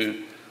gets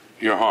into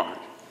your heart.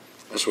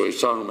 That's what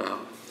he's talking about.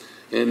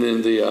 And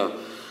in the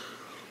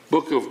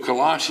book of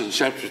Colossians,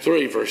 chapter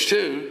 3, verse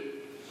 2,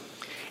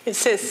 it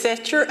says,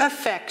 set your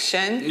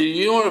affection.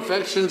 You know what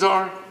affections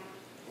are?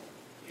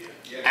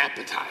 Yeah.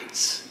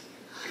 Appetites.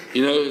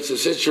 You know, it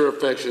says set your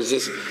affections.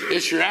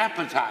 It's your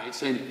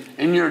appetites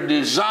and your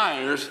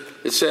desires.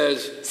 It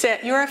says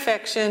set your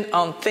affection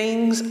on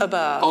things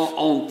above.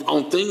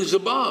 On things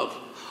above.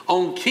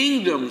 On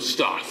kingdom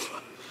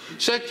stuff.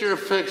 Set your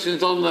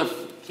affections on the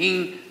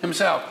King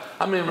himself.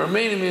 I remember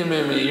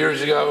many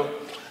years ago,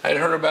 I had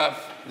heard about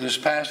this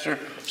pastor.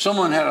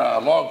 Someone had a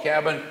log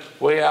cabin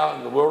way out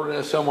in the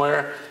wilderness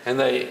somewhere, and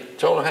they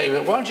told him, hey,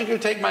 why don't you go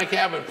take my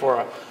cabin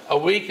for a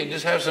week and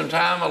just have some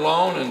time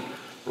alone and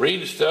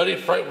read, study,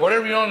 pray,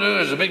 whatever you want to do.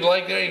 There's a big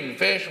lake there, you can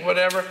fish,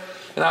 whatever.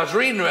 And I was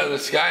reading about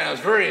this guy, and I was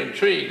very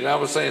intrigued, and I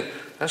was saying,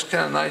 that's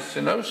kind of nice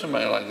to know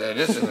somebody like that,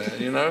 isn't it?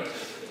 You know,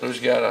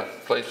 who's got a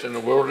place in the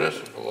wilderness,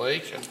 a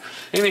lake. And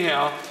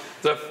anyhow,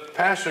 the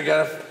pastor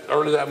got up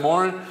early that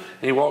morning,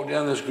 and he walked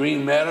down this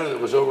green meadow that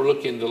was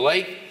overlooking the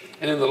lake.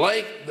 And in the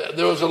lake,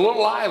 there was a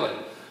little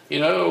island. You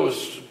know, it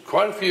was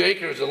quite a few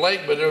acres of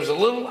lake, but there was a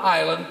little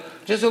island,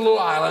 just a little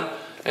island,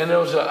 and there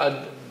was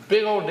a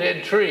big old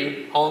dead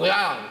tree on the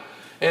island.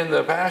 And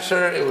the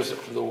pastor,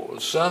 the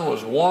sun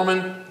was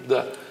warming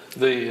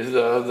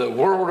the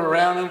world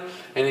around him,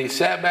 and he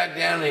sat back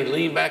down and he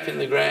leaned back in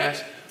the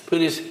grass,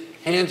 put his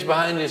hands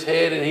behind his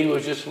head, and he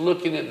was just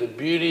looking at the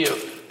beauty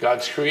of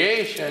God's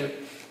creation.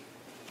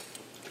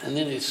 And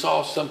then he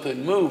saw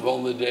something move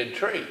on the dead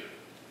tree.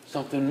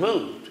 Something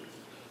moved.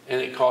 And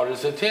it caught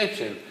his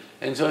attention.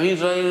 And so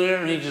he's laying there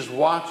and he's just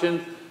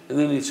watching, and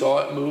then he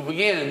saw it move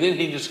again, and then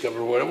he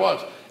discovered what it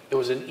was. It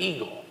was an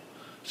eagle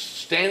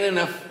standing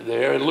up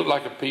there. It looked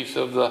like a piece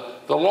of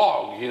the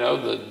log, you know,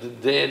 the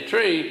dead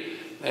tree.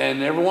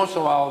 And every once in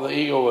a while the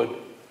eagle would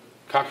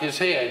cock his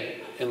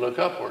head and look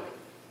upward.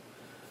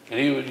 And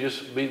he would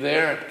just be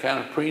there kind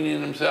of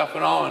preening himself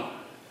and all, and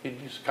he'd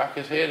just cock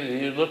his head and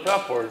he'd look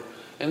upward.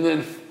 And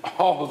then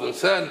all of a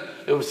sudden,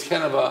 it was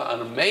kind of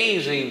an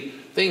amazing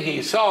thing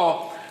he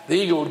saw. The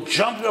eagle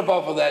jumped up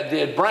off of that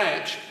dead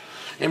branch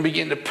and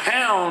began to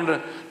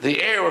pound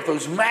the air with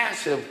those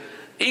massive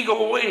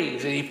eagle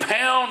wings. And he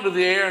pounded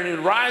the air, and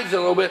he'd rise a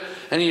little bit,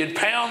 and he'd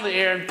pound the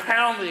air and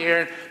pound the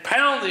air and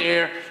pound the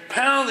air,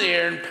 pound the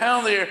air and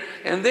pound the air.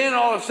 And then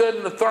all of a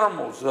sudden, the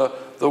thermals,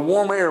 the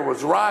warm air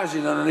was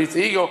rising underneath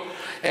the eagle,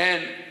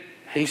 and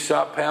he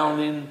stopped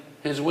pounding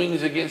his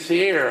wings against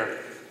the air.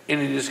 And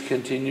he just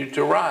continued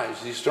to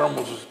rise. These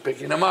thermals was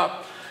picking him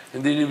up.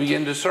 And then he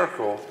began to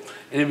circle.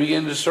 And he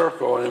began to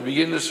circle. And he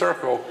began to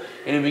circle.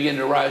 And he began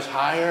to rise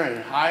higher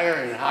and higher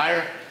and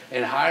higher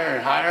and higher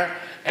and higher.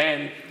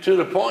 And to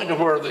the point to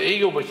where the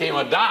eagle became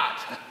a dot.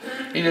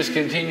 He just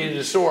continued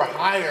to soar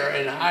higher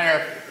and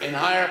higher and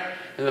higher.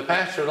 And the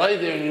pastor lay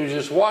there and he was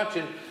just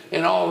watching.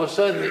 And all of a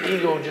sudden the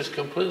eagle just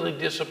completely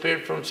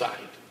disappeared from sight.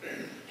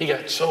 He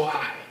got so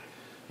high.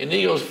 And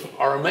eagles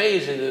are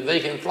amazing that they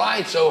can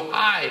fly so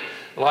high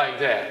like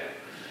that.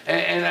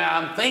 And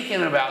I'm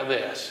thinking about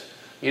this,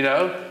 you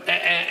know,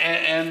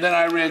 and then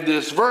I read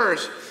this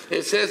verse.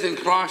 It says in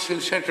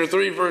Colossians chapter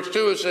 3, verse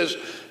 2, it says,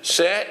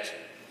 set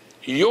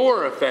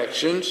your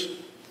affections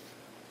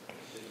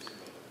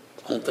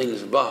on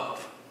things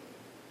above,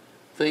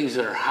 things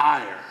that are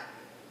higher,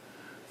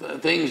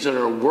 things that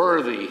are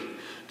worthy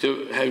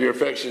to have your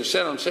affections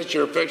set on. Set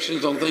your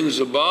affections on things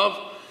above,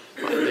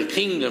 like the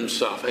kingdom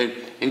stuff.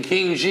 And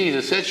King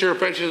Jesus, set your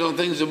affections on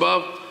things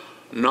above,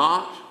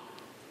 not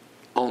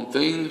on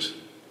things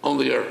on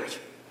the earth.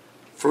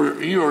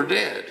 For you are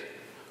dead.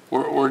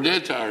 We're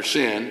dead to our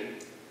sin.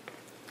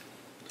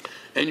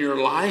 And your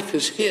life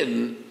is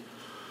hidden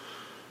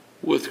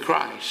with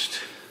Christ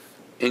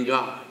in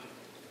God.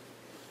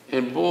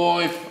 And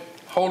boy,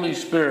 Holy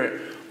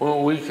Spirit,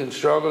 well, we can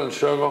struggle and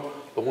struggle,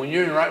 but when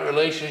you're in the right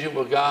relationship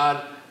with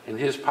God and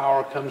His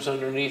power comes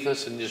underneath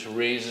us and just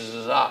raises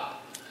us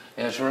up,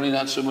 and it's really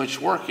not so much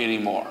work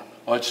anymore.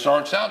 Well, it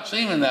starts out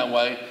seeming that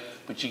way,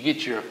 but you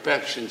get your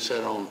affection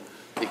set on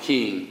the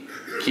King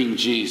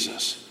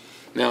Jesus.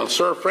 Now,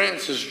 Sir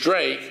Francis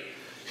Drake,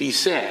 he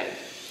said,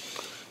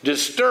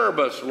 disturb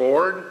us,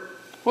 Lord.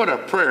 What a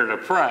prayer to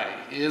pray,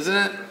 isn't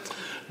it?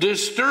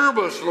 Disturb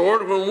us,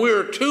 Lord, when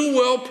we're too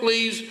well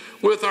pleased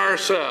with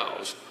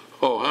ourselves.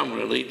 Oh, I'm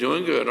really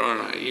doing good,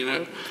 aren't I? You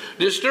know,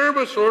 disturb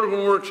us, Lord,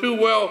 when we're too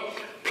well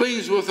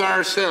pleased with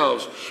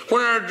ourselves,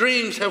 when our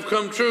dreams have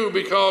come true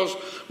because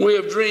we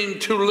have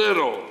dreamed too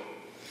little,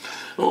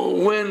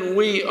 when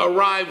we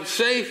arrive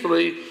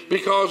safely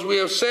because we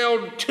have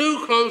sailed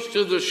too close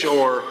to the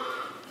shore.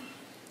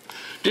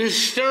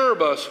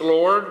 Disturb us,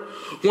 Lord,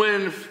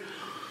 when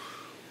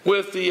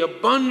with the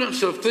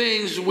abundance of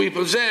things we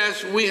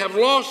possess, we have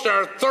lost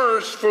our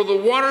thirst for the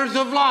waters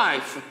of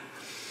life.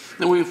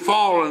 and we've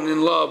fallen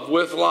in love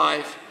with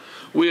life,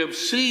 we have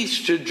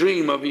ceased to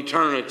dream of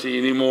eternity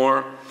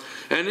anymore.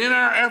 And in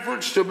our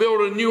efforts to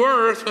build a new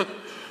earth,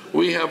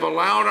 we have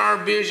allowed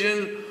our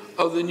vision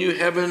of the new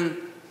heaven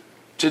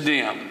to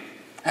dim.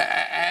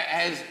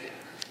 Has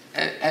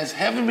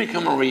heaven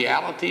become a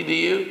reality to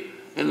you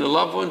and the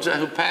loved ones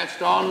who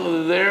passed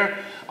on there?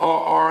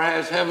 Or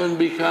has heaven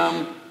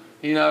become,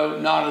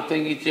 not a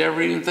thing that you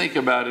ever even think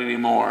about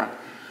anymore?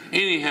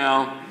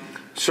 Anyhow,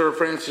 Sir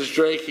Francis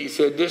Drake, he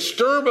said,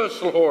 "Disturb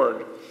us,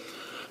 Lord,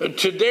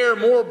 to dare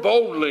more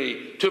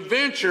boldly, to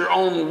venture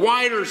on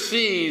wider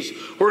seas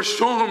where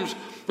storms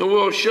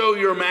will show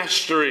your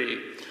mastery.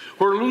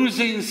 Where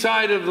losing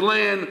sight of the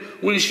land,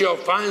 we shall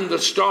find the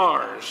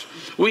stars.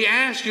 We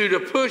ask you to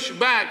push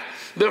back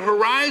the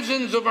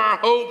horizons of our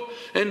hope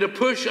and to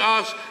push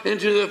us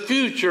into the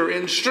future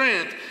in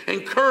strength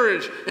and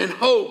courage and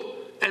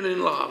hope and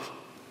in love."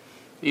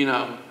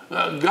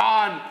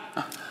 God,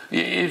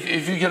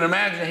 if you can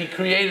imagine, He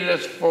created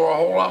us for a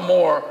whole lot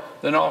more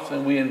than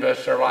often we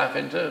invest our life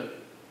into.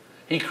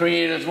 He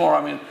created us more.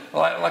 I mean,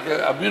 like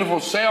a beautiful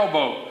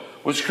sailboat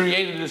was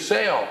created to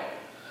sail.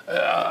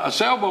 A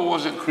sailboat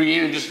wasn't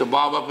created just to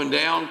bob up and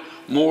down,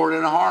 moored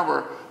in a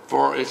harbor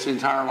for its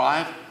entire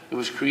life. It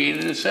was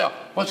created to sail.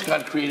 What's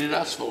God created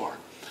us for?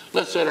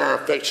 Let's set our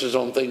affections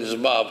on things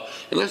above,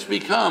 and let's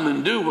become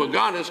and do what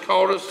God has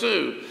called us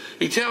to.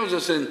 He tells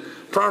us in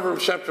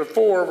Proverbs chapter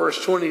 4,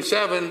 verse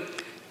 27,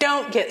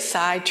 don't get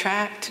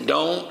sidetracked.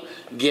 Don't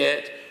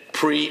get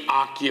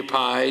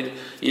preoccupied.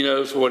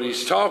 Is what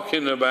he's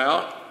talking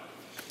about.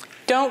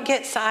 Don't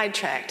get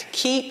sidetracked.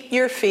 Keep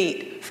your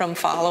feet from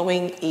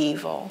following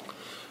evil.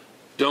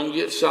 Don't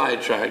get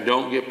sidetracked.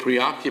 Don't get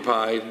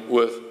preoccupied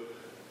with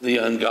the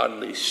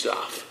ungodly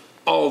stuff.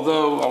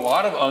 Although a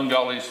lot of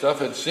ungodly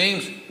stuff, it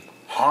seems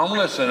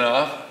harmless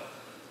enough,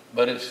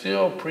 but it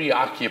still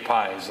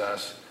preoccupies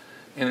us,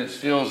 and it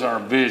steals our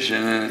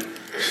vision, and it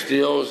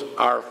steals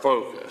our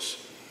focus.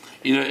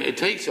 It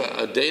takes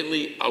a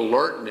daily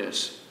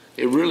alertness.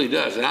 It really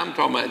does. And I'm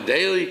talking about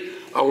daily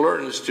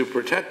alertness to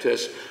protect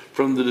us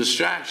from the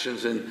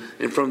distractions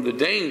and from the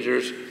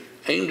dangers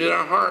aimed at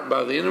our heart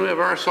by the enemy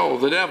of our soul,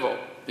 the devil,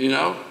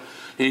 And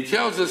he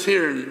tells us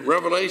here in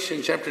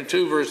Revelation chapter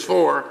 2, verse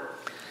 4.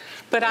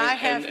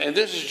 And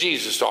this is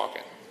Jesus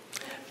talking.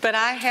 But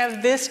I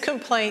have this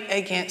complaint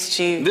against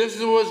you. This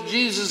is what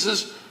Jesus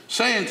is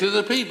saying to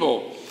the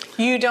people.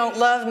 You don't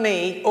love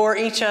me or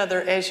each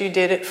other as you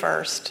did at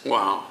first.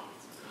 Wow.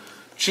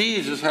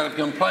 Jesus had a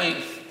complaint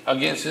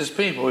against his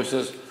people. He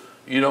says,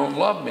 you don't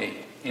love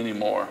me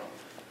anymore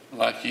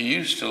like you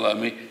used to love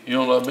me. You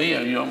don't love me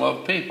and you don't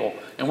love people.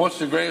 And what's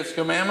the greatest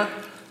commandment?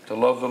 To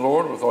love the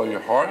Lord with all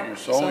your heart, your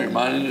soul, your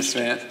mind, and your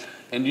strength.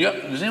 And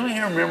does anyone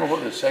here remember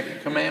what the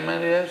second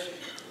commandment is?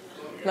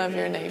 Love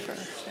your neighbor.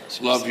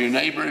 Love your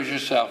neighbor as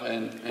yourself.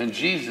 And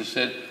Jesus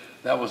said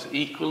that was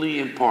equally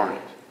important.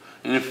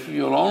 And if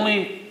you'll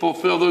only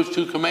fulfill those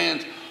two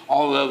commands,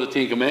 all the other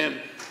 10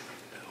 commandments,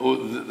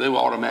 they will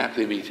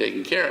automatically be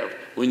taken care of.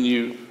 When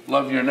you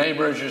love your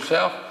neighbor as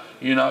yourself,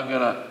 you're not going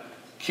to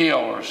kill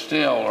or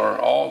steal or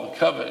all the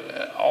covet,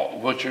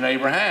 what your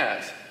neighbor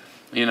has,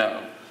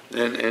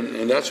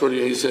 And that's what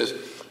he says.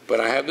 But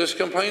I have this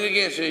complaint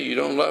against you. You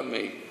don't love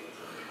me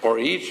or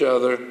each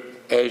other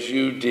as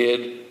you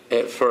did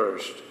at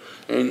first.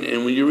 And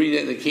when you read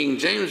that in the King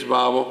James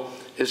Bible,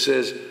 it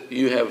says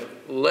you have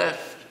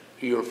left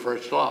your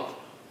first love.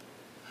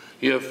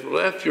 You have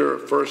left your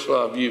first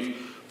love. You've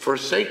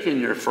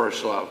forsaken your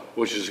first love,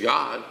 which is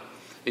God.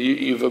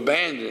 You've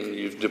abandoned,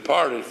 you've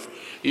departed,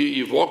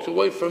 you've walked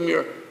away from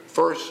your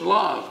first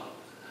love.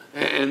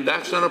 And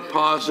that's not a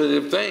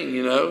positive thing,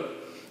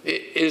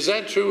 Is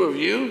that true of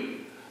you?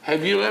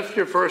 Have you left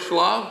your first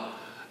love?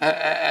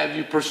 Have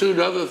you pursued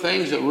other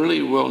things that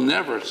really will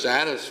never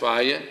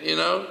satisfy you,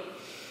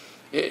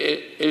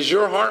 Is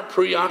your heart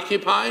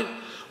preoccupied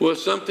with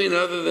something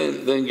other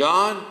than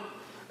God?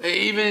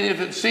 Even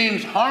if it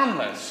seems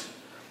harmless,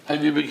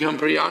 have you become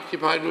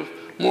preoccupied with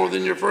more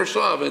than your first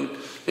love? And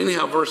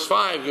anyhow, verse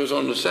 5 goes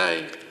on to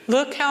say,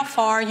 look how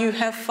far you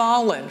have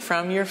fallen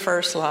from your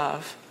first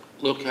love.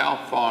 Look how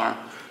far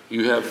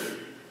you have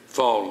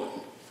fallen.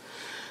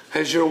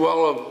 Has your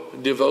well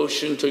of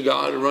devotion to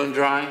God run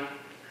dry?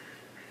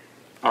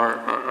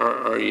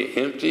 Are you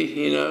empty,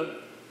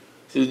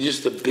 Through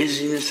just the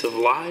busyness of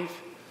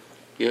life?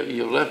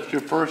 You left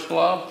your first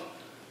love?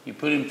 You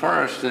put Him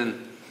first,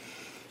 and,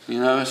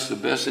 it's the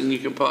best thing you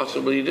can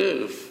possibly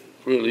do. It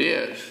really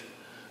is.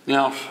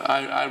 Now,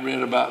 I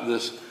read about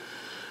this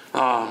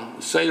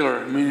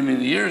sailor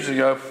many years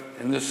ago,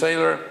 and this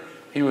sailor,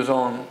 he was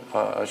on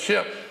a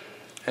ship,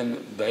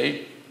 and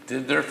they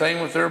did their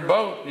thing with their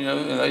boat,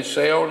 and they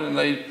sailed and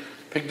they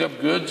picked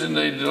up goods and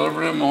they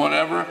delivered them or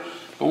whatever.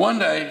 But one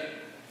day,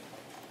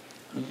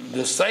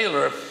 the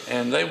sailor,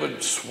 and they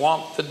would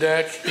swamp the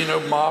deck,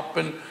 mop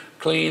and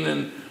clean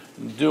and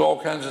do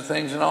all kinds of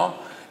things and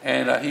all.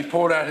 And he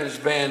pulled out his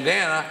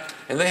bandana,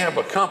 and they have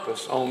a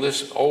compass on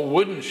this old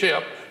wooden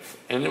ship,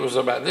 and it was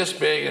about this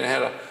big, and it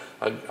had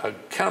a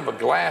kind of a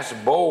glass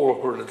bowl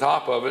over the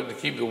top of it to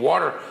keep the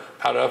water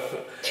out of,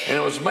 and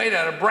it was made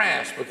out of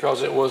brass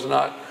because it was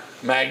not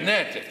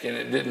magnetic and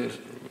it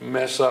didn't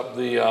mess up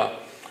the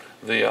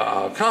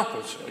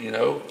compass,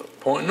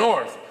 point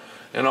north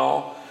and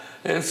all.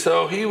 And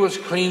so he was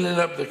cleaning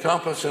up the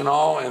compass and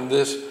all, and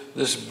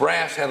this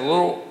brass had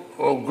little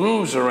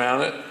grooves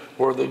around it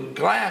where the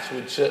glass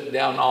would sit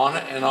down on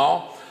it and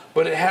all,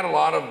 but it had a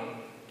lot of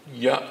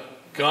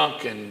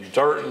gunk and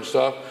dirt and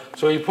stuff.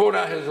 So he pulled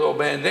out his little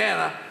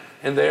bandana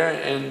and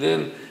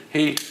then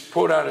he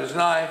pulled out his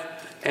knife,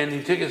 and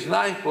he took his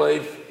knife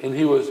blade and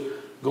he was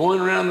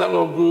going around that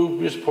little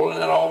groove, just pulling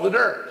out all the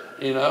dirt,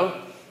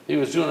 He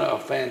was doing a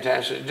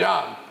fantastic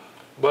job.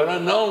 But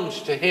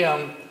unknowns to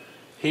him,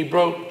 he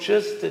broke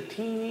just the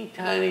teeny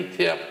tiny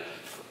tip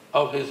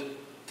of his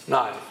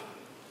knife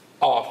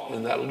off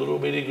in that little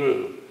bitty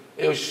groove.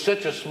 It was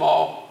such a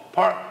small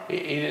part, he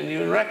didn't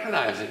even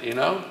recognize it,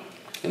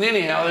 And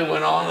anyhow, they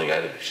went on, they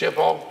got the ship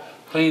all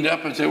cleaned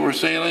up as they were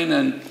sailing,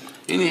 and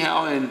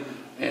anyhow,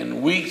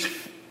 in weeks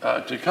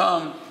to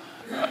come,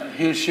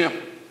 his ship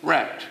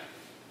wrecked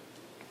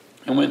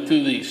and went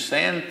through these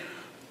sand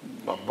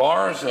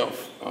bars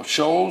of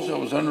shoals that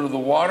was under the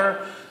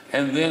water,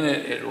 and then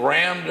it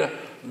rammed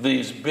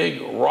these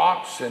big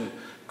rocks and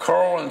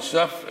coral and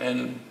stuff,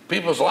 and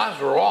people's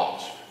lives were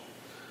lost.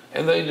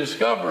 And they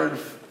discovered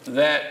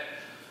that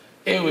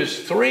it was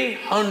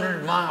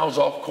 300 miles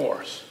off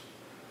course.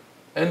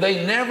 And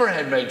they never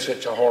had made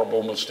such a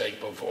horrible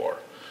mistake before.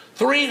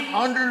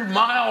 300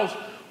 miles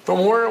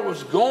from where it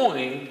was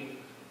going,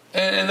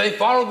 and they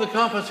followed the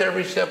compass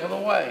every step of the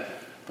way.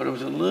 But it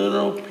was a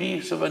little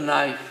piece of a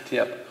knife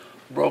tip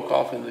broke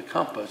off in the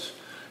compass.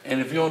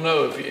 And if you'll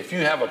know, if you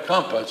have a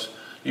compass,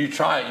 you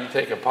try it, you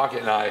take a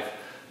pocket knife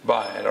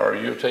by it, or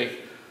you take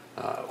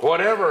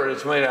whatever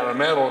is made out of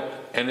metal,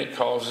 and it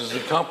causes the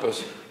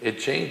compass, it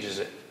changes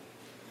it.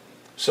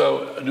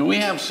 So do we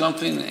have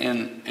something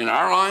in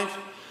our life,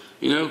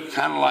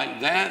 kind of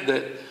like that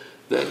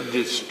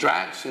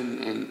distracts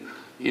and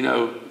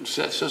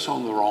sets us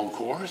on the wrong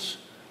course?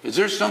 Is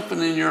there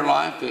something in your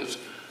life that's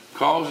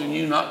causing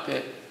you not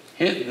to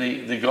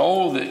hit the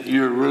goal that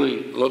you're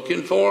really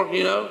looking for,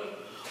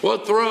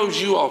 What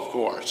throws you off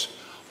course?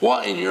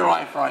 What in your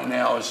life right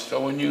now is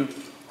throwing you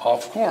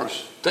off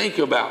course? Think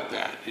about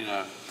that,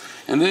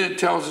 And then it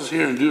tells us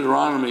here in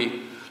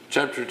Deuteronomy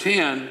chapter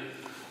 10,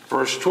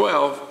 verse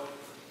 12.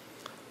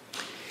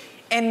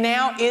 And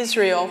now,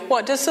 Israel,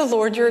 what does the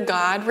Lord your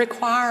God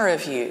require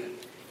of you?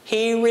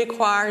 He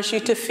requires you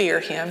to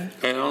fear him.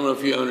 And I don't know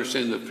if you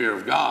understand the fear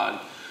of God,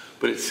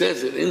 but it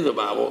says it in the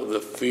Bible, the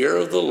fear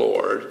of the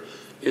Lord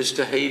is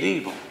to hate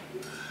evil,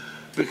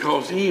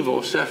 because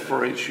evil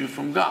separates you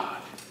from God.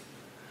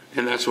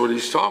 And that's what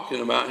he's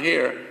talking about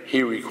here.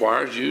 He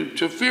requires you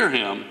to fear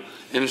him.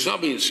 And it's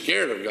not being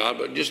scared of God,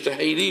 but just to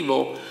hate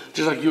evil,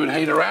 just like you would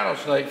hate a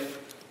rattlesnake.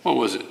 What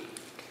was it?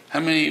 How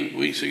many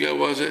weeks ago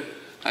was it?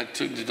 I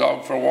took the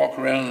dog for a walk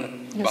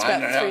around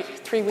behind their house.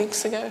 3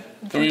 weeks ago.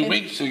 3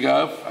 weeks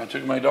ago, I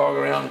took my dog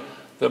around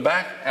the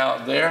back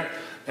out there,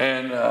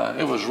 and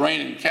it was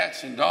raining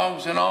cats and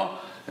dogs and all,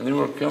 and they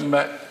were coming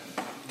back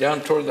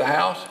down toward the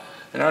house,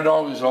 and our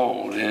dog is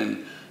old,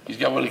 and he's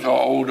got what they call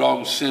old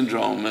dog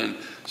syndrome, and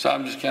so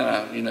I'm just kind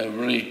of,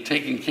 really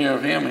taking care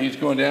of him, and he's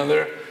going down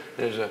there.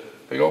 There's a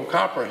big old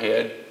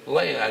copperhead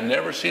laying. I've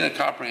never seen a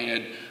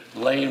copperhead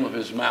laying with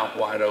his mouth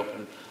wide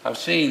open. I've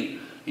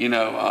seen,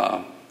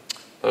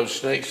 those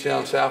snakes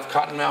down south,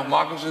 cottonmouth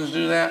moccasins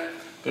do that,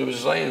 but it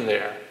was laying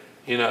there,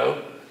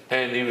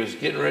 and he was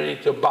getting ready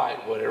to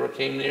bite whatever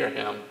came near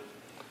him.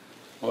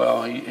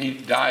 Well, he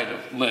died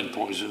of lead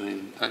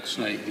poisoning, that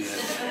snake did.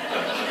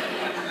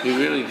 He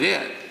really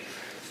did,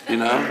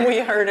 We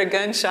heard a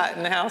gunshot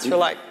in the house. We're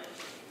like,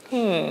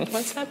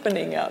 what's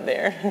happening out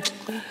there?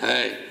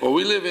 Hey, well,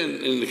 we live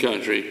in the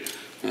country,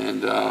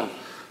 and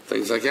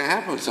things like that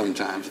happen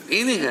sometimes.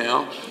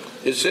 Anyhow,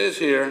 it says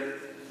here,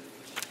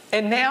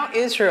 and now,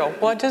 Israel,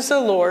 what does the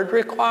Lord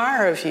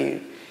require of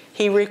you?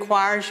 He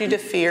requires you to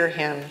fear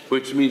him.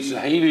 Which means to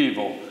hate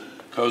evil,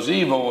 because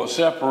evil will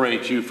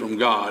separate you from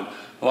God.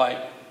 Like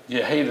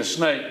you hate a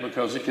snake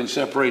because it can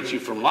separate you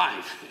from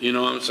life. You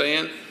know what I'm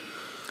saying?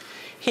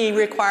 He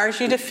requires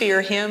you to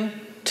fear him,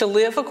 to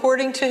live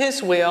according to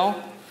his will,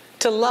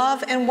 to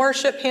love and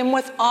worship him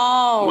with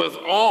all. With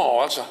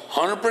all, that's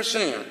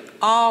 100%.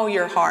 All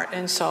your heart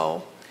and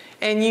soul.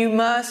 And you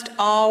must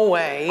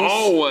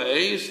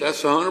always,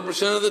 that's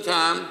 100% of the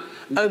time,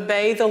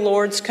 obey the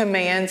Lord's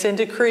commands and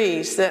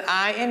decrees that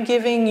I am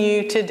giving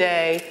you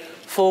today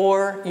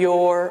for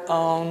your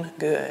own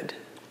good.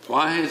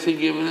 Why has he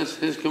given us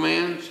his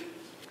commands?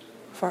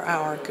 For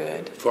our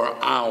good.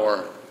 For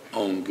our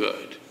own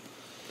good.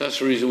 That's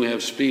the reason we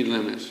have speed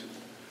limits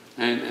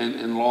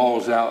and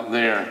laws out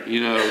there,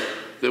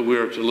 that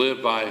we're to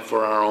live by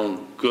for our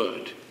own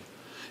good.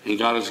 And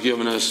God has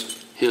given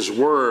us his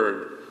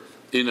word,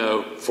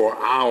 for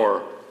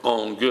our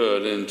own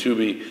good, and to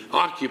be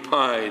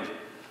occupied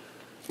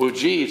with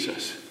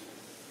Jesus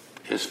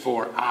is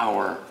for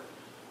our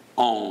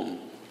own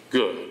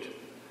good.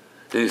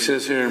 And he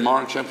says here in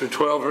Mark chapter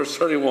 12, verse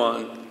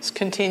 31. It's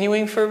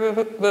continuing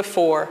from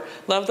before.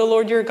 Love the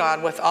Lord your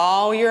God with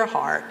all your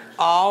heart,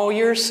 all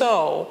your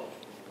soul,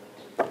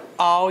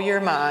 all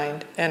your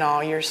mind, and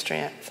all your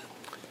strength.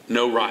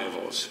 No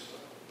rivals.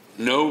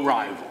 No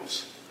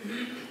rivals.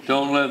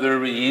 Don't let there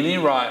be any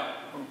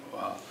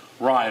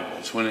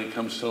rivals when it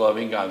comes to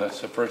loving God. That's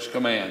the first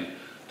command,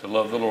 to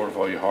love the Lord with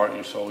all your heart,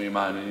 your soul, your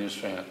mind, and your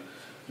strength.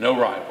 No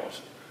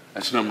rivals.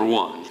 That's number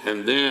one.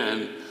 And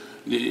then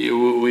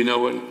we know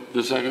what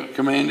the second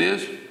command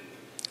is?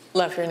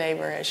 Love your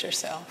neighbor as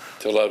yourself.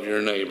 To love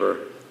your neighbor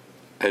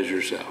as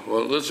yourself.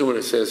 Well, listen to what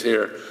it says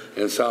here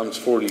in Psalms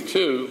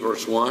 42,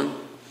 verse 1.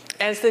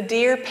 As the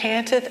deer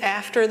panteth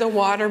after the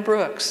water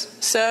brooks,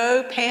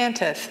 so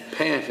panteth.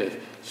 Panteth,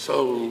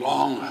 so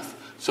longeth,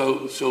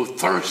 so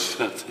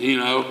thirsteth,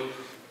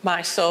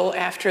 My soul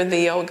after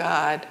thee, O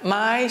God.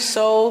 My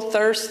soul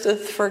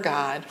thirsteth for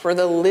God, for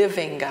the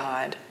living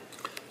God.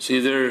 See,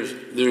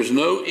 there's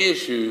no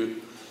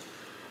issue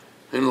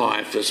in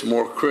life that's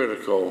more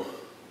critical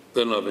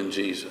than loving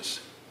Jesus.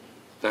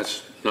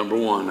 That's number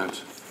one.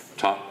 That's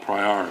top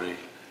priority.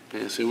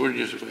 And see, we're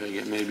just going to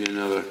get maybe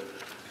another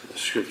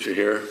scripture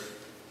here.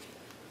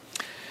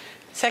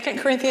 2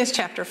 Corinthians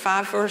chapter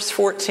 5, verse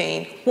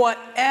 14.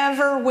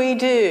 Whatever we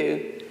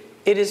do,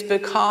 it is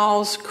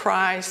because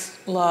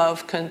Christ's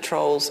love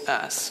controls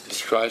us.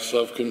 Does Christ's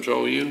love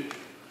control you?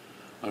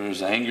 Or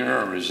is anger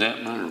or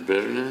resentment or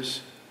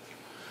bitterness?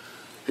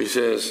 He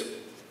says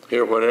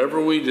here,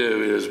 whatever we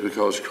do, it is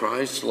because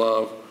Christ's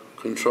love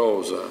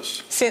controls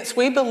us. Since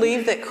we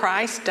believe that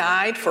Christ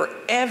died for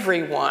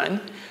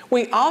everyone,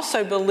 we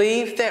also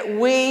believe that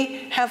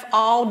we have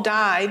all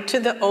died to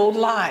the old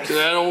life. To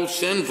that old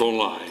sinful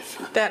life.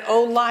 That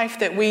old life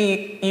that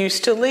we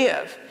used to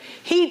live.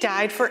 He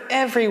died for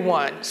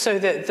everyone so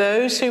that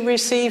those who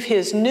receive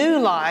his new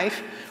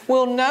life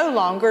will no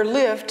longer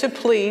live to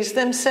please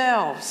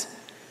themselves.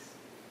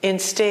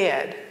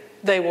 Instead,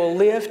 they will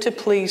live to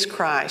please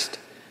Christ,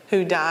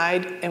 who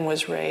died and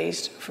was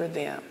raised for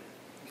them.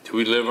 Do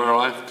we live our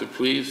life to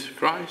please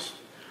Christ?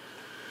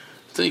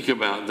 Think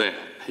about that,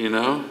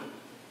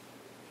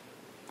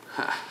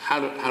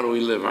 How do we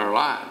live our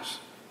lives?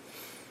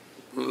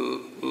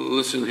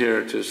 Listen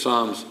here to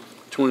Psalms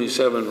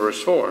 27,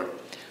 verse 4.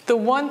 The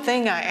one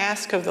thing I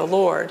ask of the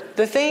Lord,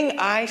 the thing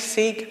I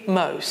seek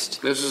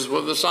most. This is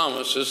what the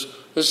psalmist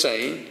is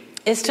saying.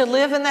 Is to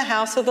live in the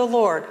house of the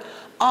Lord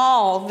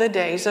all the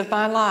days of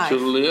my life. To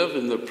live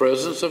in the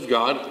presence of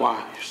God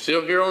while you're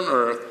still here on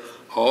earth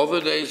all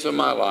the days of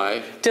my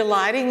life.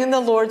 Delighting in the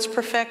Lord's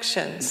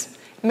perfections,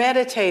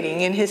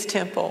 meditating in his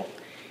temple.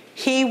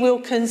 He will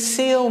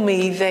conceal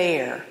me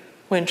there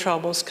when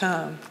troubles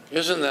come.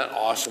 Isn't that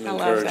awesome and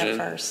encouraging? I love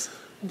that verse.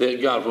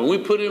 That God, when we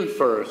put him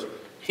first,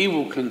 he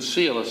will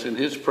conceal us in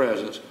his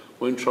presence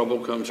when trouble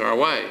comes our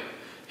way.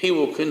 He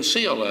will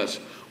conceal us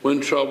when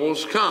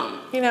troubles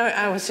come.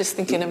 I was just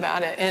thinking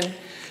about it. And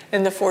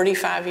in the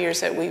 45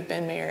 years that we've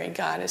been married,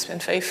 God has been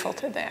faithful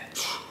to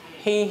that.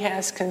 He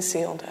has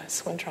concealed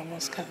us when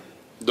troubles come.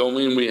 Don't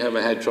mean we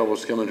haven't had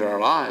troubles come into our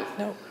life.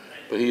 No.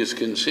 But he has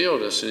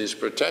concealed us and he's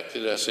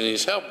protected us and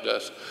he's helped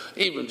us.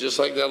 Even just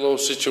like that little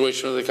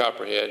situation with the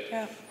copperhead.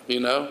 Yeah.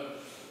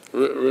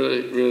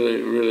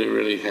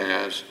 Really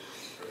has.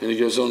 And he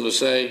goes on to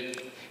say,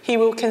 he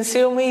will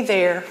conceal me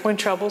there when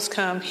troubles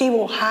come. He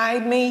will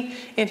hide me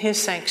in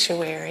his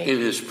sanctuary. In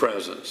his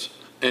presence.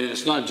 And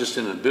it's not just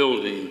in a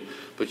building,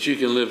 but you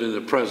can live in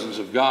the presence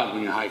of God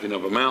when you're hiking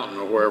up a mountain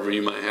or wherever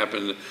you might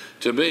happen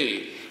to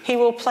be. He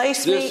will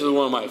place me. This is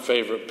one of my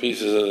favorite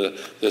pieces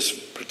of this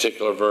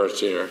particular verse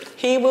here.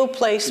 He will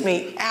place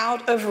me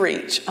out of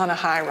reach on a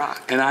high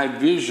rock. And I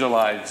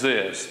visualize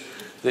this,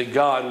 that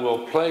God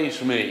will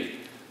place me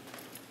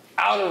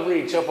out of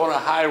reach up on a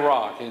high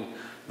rock. And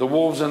the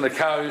wolves and the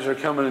coyotes are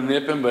coming and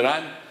nipping, but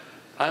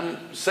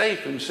I'm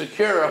safe and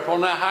secure up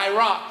on that high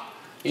rock,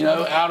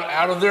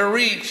 out of their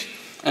reach.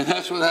 And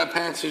that's what that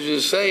passage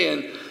is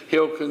saying.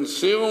 He'll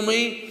conceal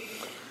me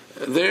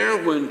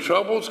there when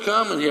troubles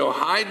come, and he'll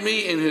hide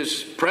me in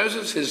his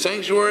presence, his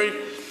sanctuary,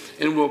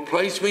 and will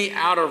place me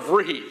out of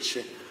reach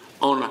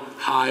on a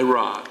high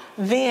rock.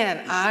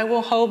 Then I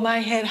will hold my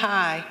head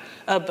high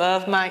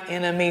above my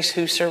enemies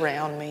who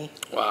surround me.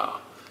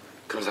 Wow,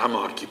 because I'm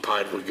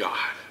occupied with God.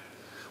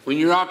 When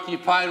you're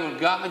occupied with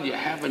God, you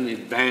have an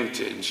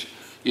advantage.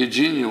 You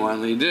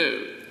genuinely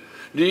do.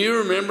 Do you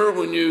remember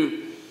when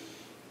you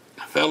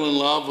fell in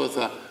love with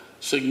a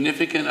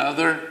significant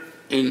other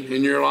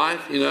in your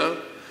life?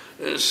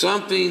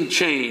 Something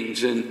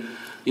changed,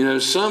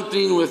 and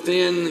something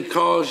within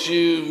caused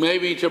you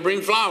maybe to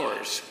bring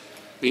flowers,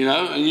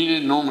 and you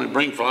didn't normally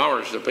bring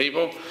flowers to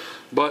people,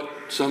 but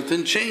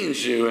something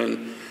changed you.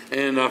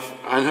 And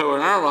I know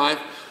in our life,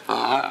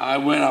 I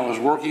was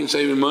working,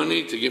 saving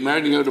money to get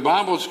married and go to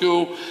Bible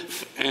school,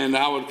 and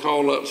I would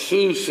call up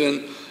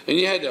Susan, and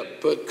you had to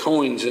put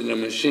coins in the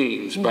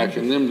machines back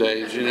in them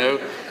days, and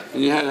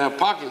you had to have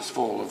pockets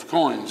full of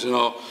coins and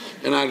all.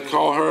 And I'd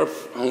call her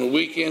on the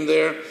weekend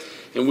there,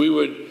 and we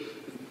would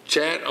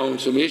chat on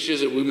some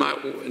issues that we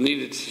might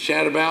needed to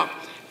chat about,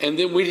 and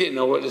then we didn't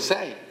know what to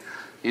say.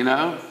 you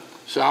know?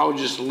 So I would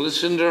just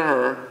listen to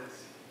her,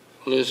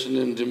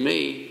 listening to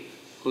me,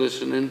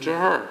 listening to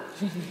her.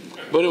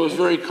 But it was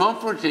very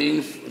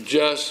comforting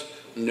just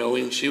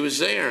knowing she was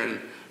there and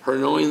her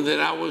knowing that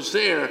I was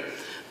there.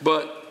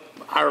 But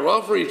our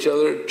love for each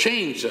other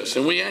changed us,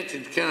 and we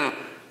acted kind of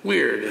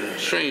weird and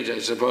strange, I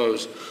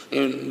suppose.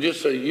 And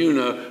just so you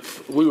know,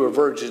 we were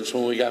virgins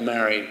when we got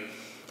married.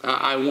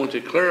 I want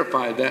to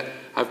clarify that.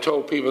 I've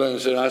told people that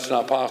and said, that's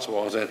not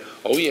possible. I said,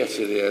 oh, yes,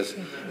 it is.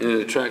 And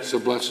it attracts the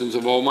blessings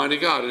of Almighty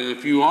God. And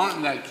if you aren't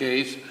in that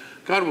case,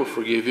 God will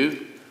forgive you,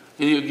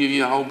 and He'll give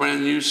you a whole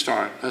brand new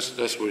start.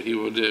 That's what He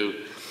will do.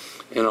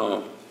 You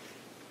know.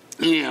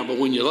 Yeah, but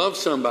when you love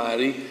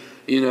somebody,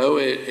 you know,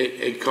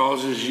 it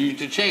causes you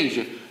to change.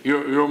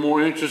 You're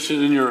more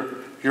interested in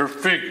your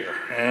figure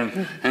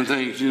and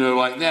things, you know,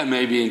 like that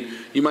maybe. And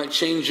you might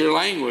change your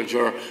language,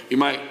 or you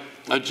might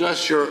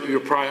adjust your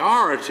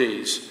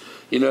priorities,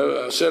 you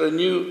know, set a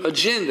new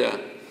agenda.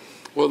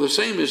 Well, the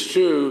same is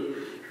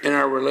true in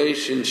our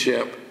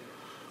relationship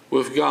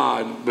with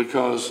God,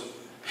 because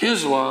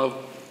His love,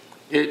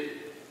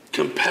 it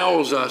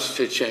compels us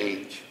to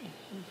change.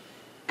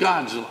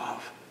 God's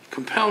love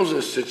compels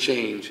us to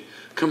change,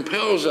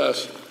 compels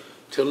us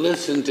to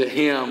listen to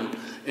Him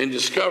and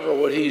discover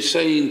what He's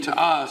saying to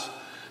us.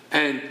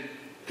 And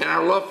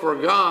our love for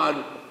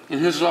God and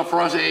His love for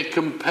us, it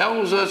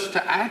compels us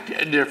to act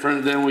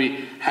different than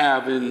we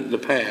have in the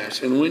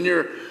past. And when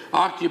you're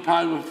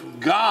occupied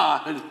with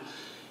God,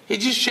 it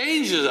just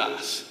changes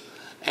us.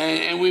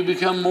 And we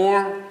become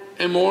more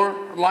and more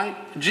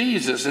like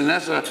Jesus. And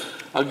that's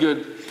a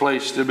good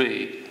place to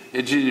be.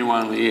 It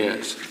genuinely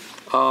is.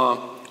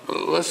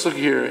 Let's look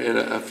here at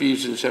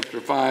Ephesians chapter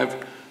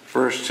 5,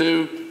 verse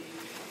 2.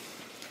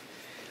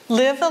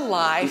 Live a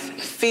life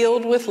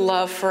filled with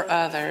love for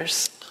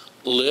others.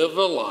 Live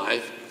a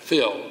life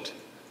filled.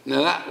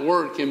 Now that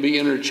word can be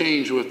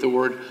interchanged with the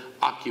word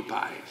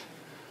occupied.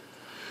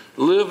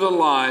 Live a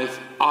life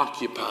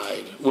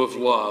occupied with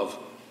love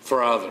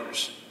for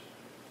others.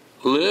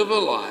 Live a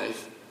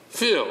life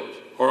filled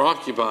or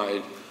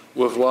occupied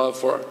with love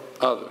for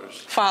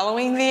others.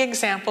 Following the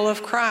example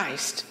of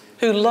Christ,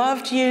 who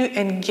loved you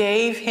and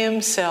gave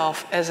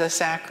Himself as a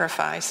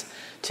sacrifice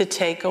to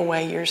take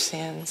away your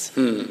sins.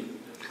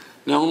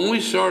 Now, when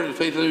we started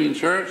Faith Living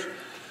Church,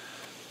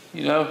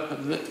 you know,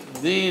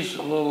 these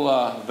little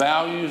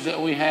values that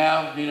we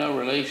have, you know,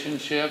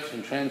 relationships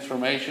and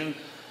transformation,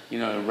 you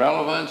know,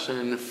 relevance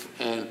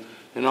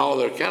and all,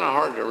 they're kind of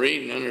hard to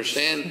read and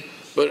understand.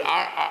 But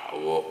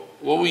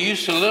what we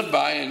used to live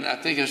by, and I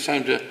think it's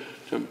time to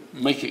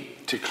make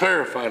it, to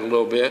clarify it a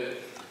little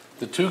bit,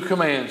 the two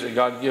commands that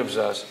God gives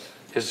us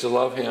is to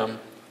love Him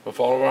with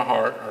all of our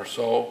heart, our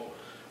soul,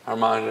 our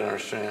mind, and our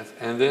strength.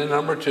 And then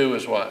number 2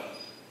 is what?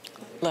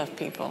 Love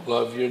people.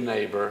 Love your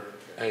neighbor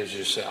as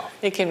yourself.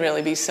 It can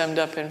really be summed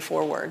up in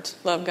 4 words.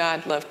 Love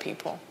God, love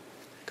people.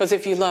 Because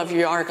if you love,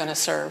 you are going to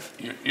serve.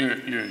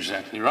 You're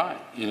exactly right.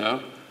 You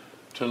know,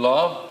 to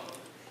love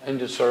and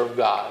to serve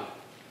God,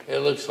 it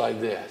looks like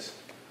this.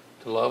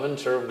 To love and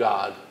serve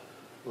God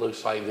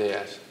looks like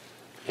this.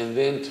 And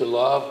then to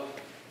love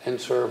and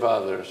serve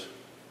others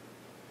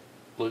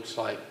looks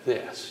like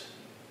this.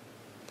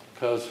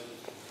 Because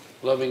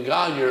loving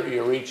God,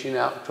 you're reaching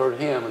out toward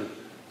Him, and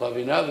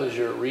loving others,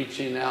 you're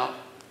reaching out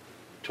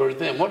toward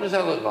them. What does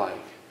that look like?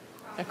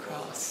 A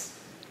cross.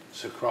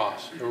 It's a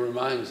cross. It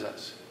reminds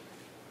us.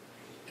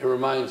 It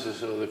reminds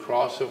us of the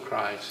cross of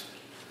Christ.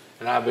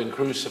 And I've been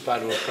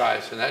crucified with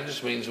Christ. And that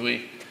just means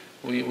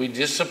we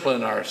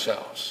discipline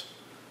ourselves.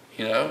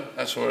 You know,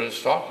 that's what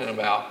it's talking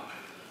about.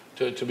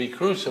 To be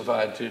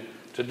crucified,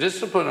 to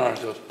discipline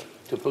ourselves,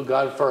 to put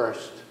God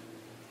first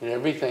in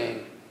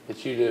everything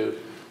that you do,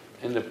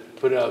 and to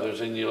put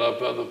others, and you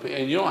love other people.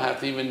 And you don't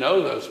have to even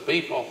know those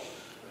people.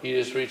 You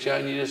just reach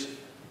out and you just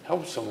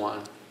help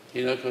someone,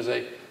 you know, because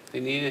they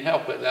needed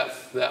help at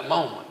that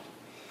moment.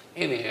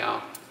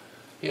 Anyhow,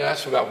 yeah,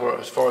 that's about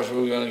as far as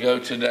we're going to go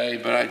today,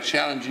 but I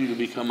challenge you to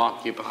become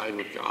occupied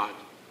with God.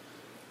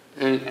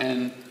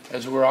 And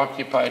as we're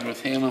occupied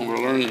with Him and we're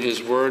learning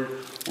His Word,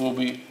 we'll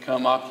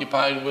become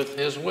occupied with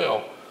His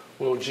will.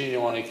 We'll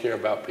genuinely care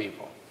about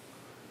people,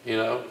 you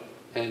know.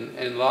 And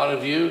a lot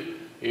of you,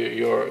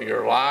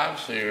 your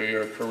lives,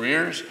 your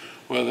careers,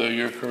 whether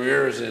your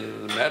career is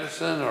in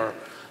medicine or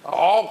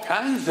all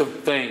kinds of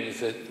things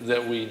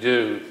that we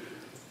do,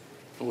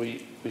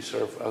 we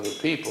serve other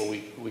people.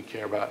 We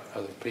care about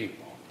other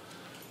people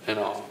and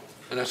all.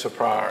 And that's a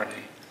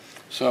priority.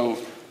 So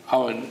I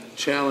would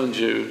challenge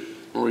you,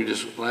 we'll read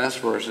this last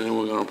verse and then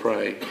we're going to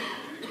pray.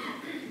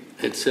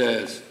 It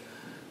says,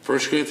 1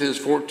 Corinthians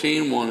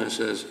 14:1, it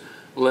says,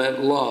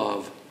 let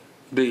love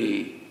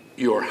be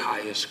your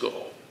highest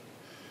goal.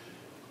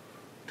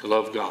 To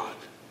love God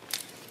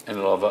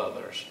and love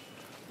others.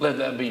 Let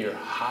that be your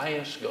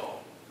highest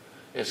goal.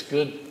 It's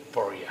good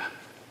for you.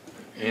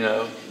 You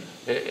know,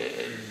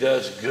 it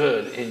does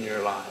good in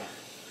your life.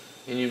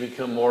 And you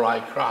become more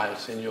like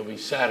Christ and you'll be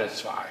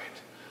satisfied.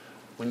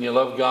 When you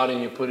love God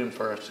and you put Him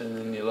first, and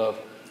then you love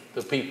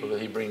the people that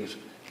He brings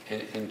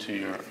into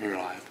your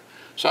life.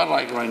 So I'd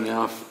like right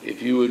now,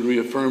 if you would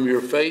reaffirm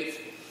your faith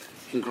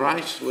in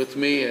Christ with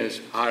me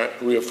as I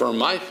reaffirm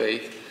my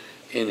faith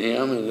in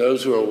him. And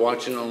those who are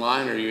watching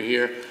online or you're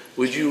here,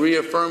 would you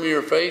reaffirm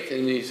your faith?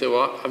 And you say,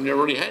 well, I've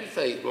never really had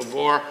faith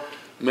before.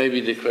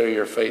 Maybe declare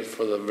your faith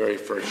for the very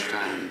first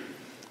time.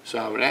 So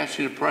I would ask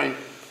you to pray.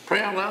 Pray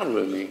out loud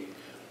with me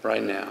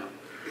right now.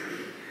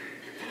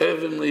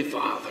 Heavenly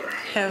Father.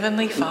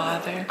 Heavenly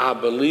Father, I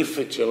believe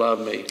that you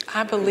love me.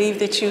 I believe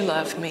that you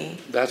love me.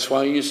 That's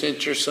why you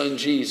sent your son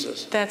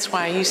Jesus. That's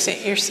why you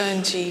sent your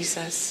son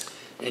Jesus.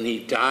 And he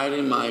died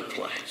in my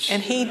place.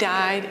 And he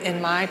died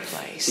in my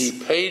place. He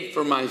paid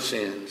for my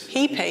sins.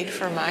 He paid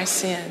for my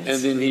sins. And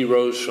then he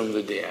rose from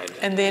the dead.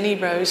 And then he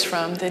rose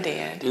from the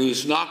dead. And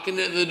he's knocking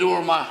at the door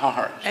of my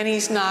heart. And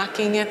he's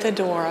knocking at the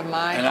door of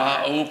my heart. And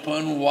I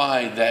open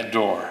wide that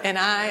door. And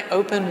I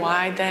open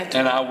wide that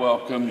door. And I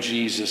welcome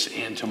Jesus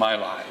into my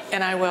life.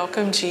 And I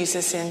welcome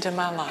Jesus into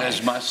my life.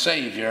 As my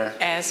Savior.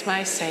 As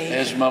my Savior.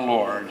 As my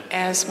Lord.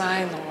 As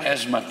my Lord.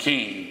 As my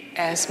King.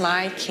 As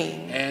my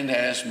King. And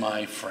as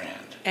my friend.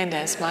 And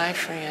as my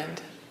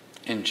friend.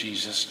 In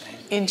Jesus' name.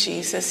 In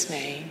Jesus'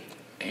 name.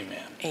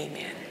 Amen.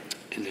 Amen.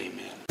 And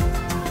amen.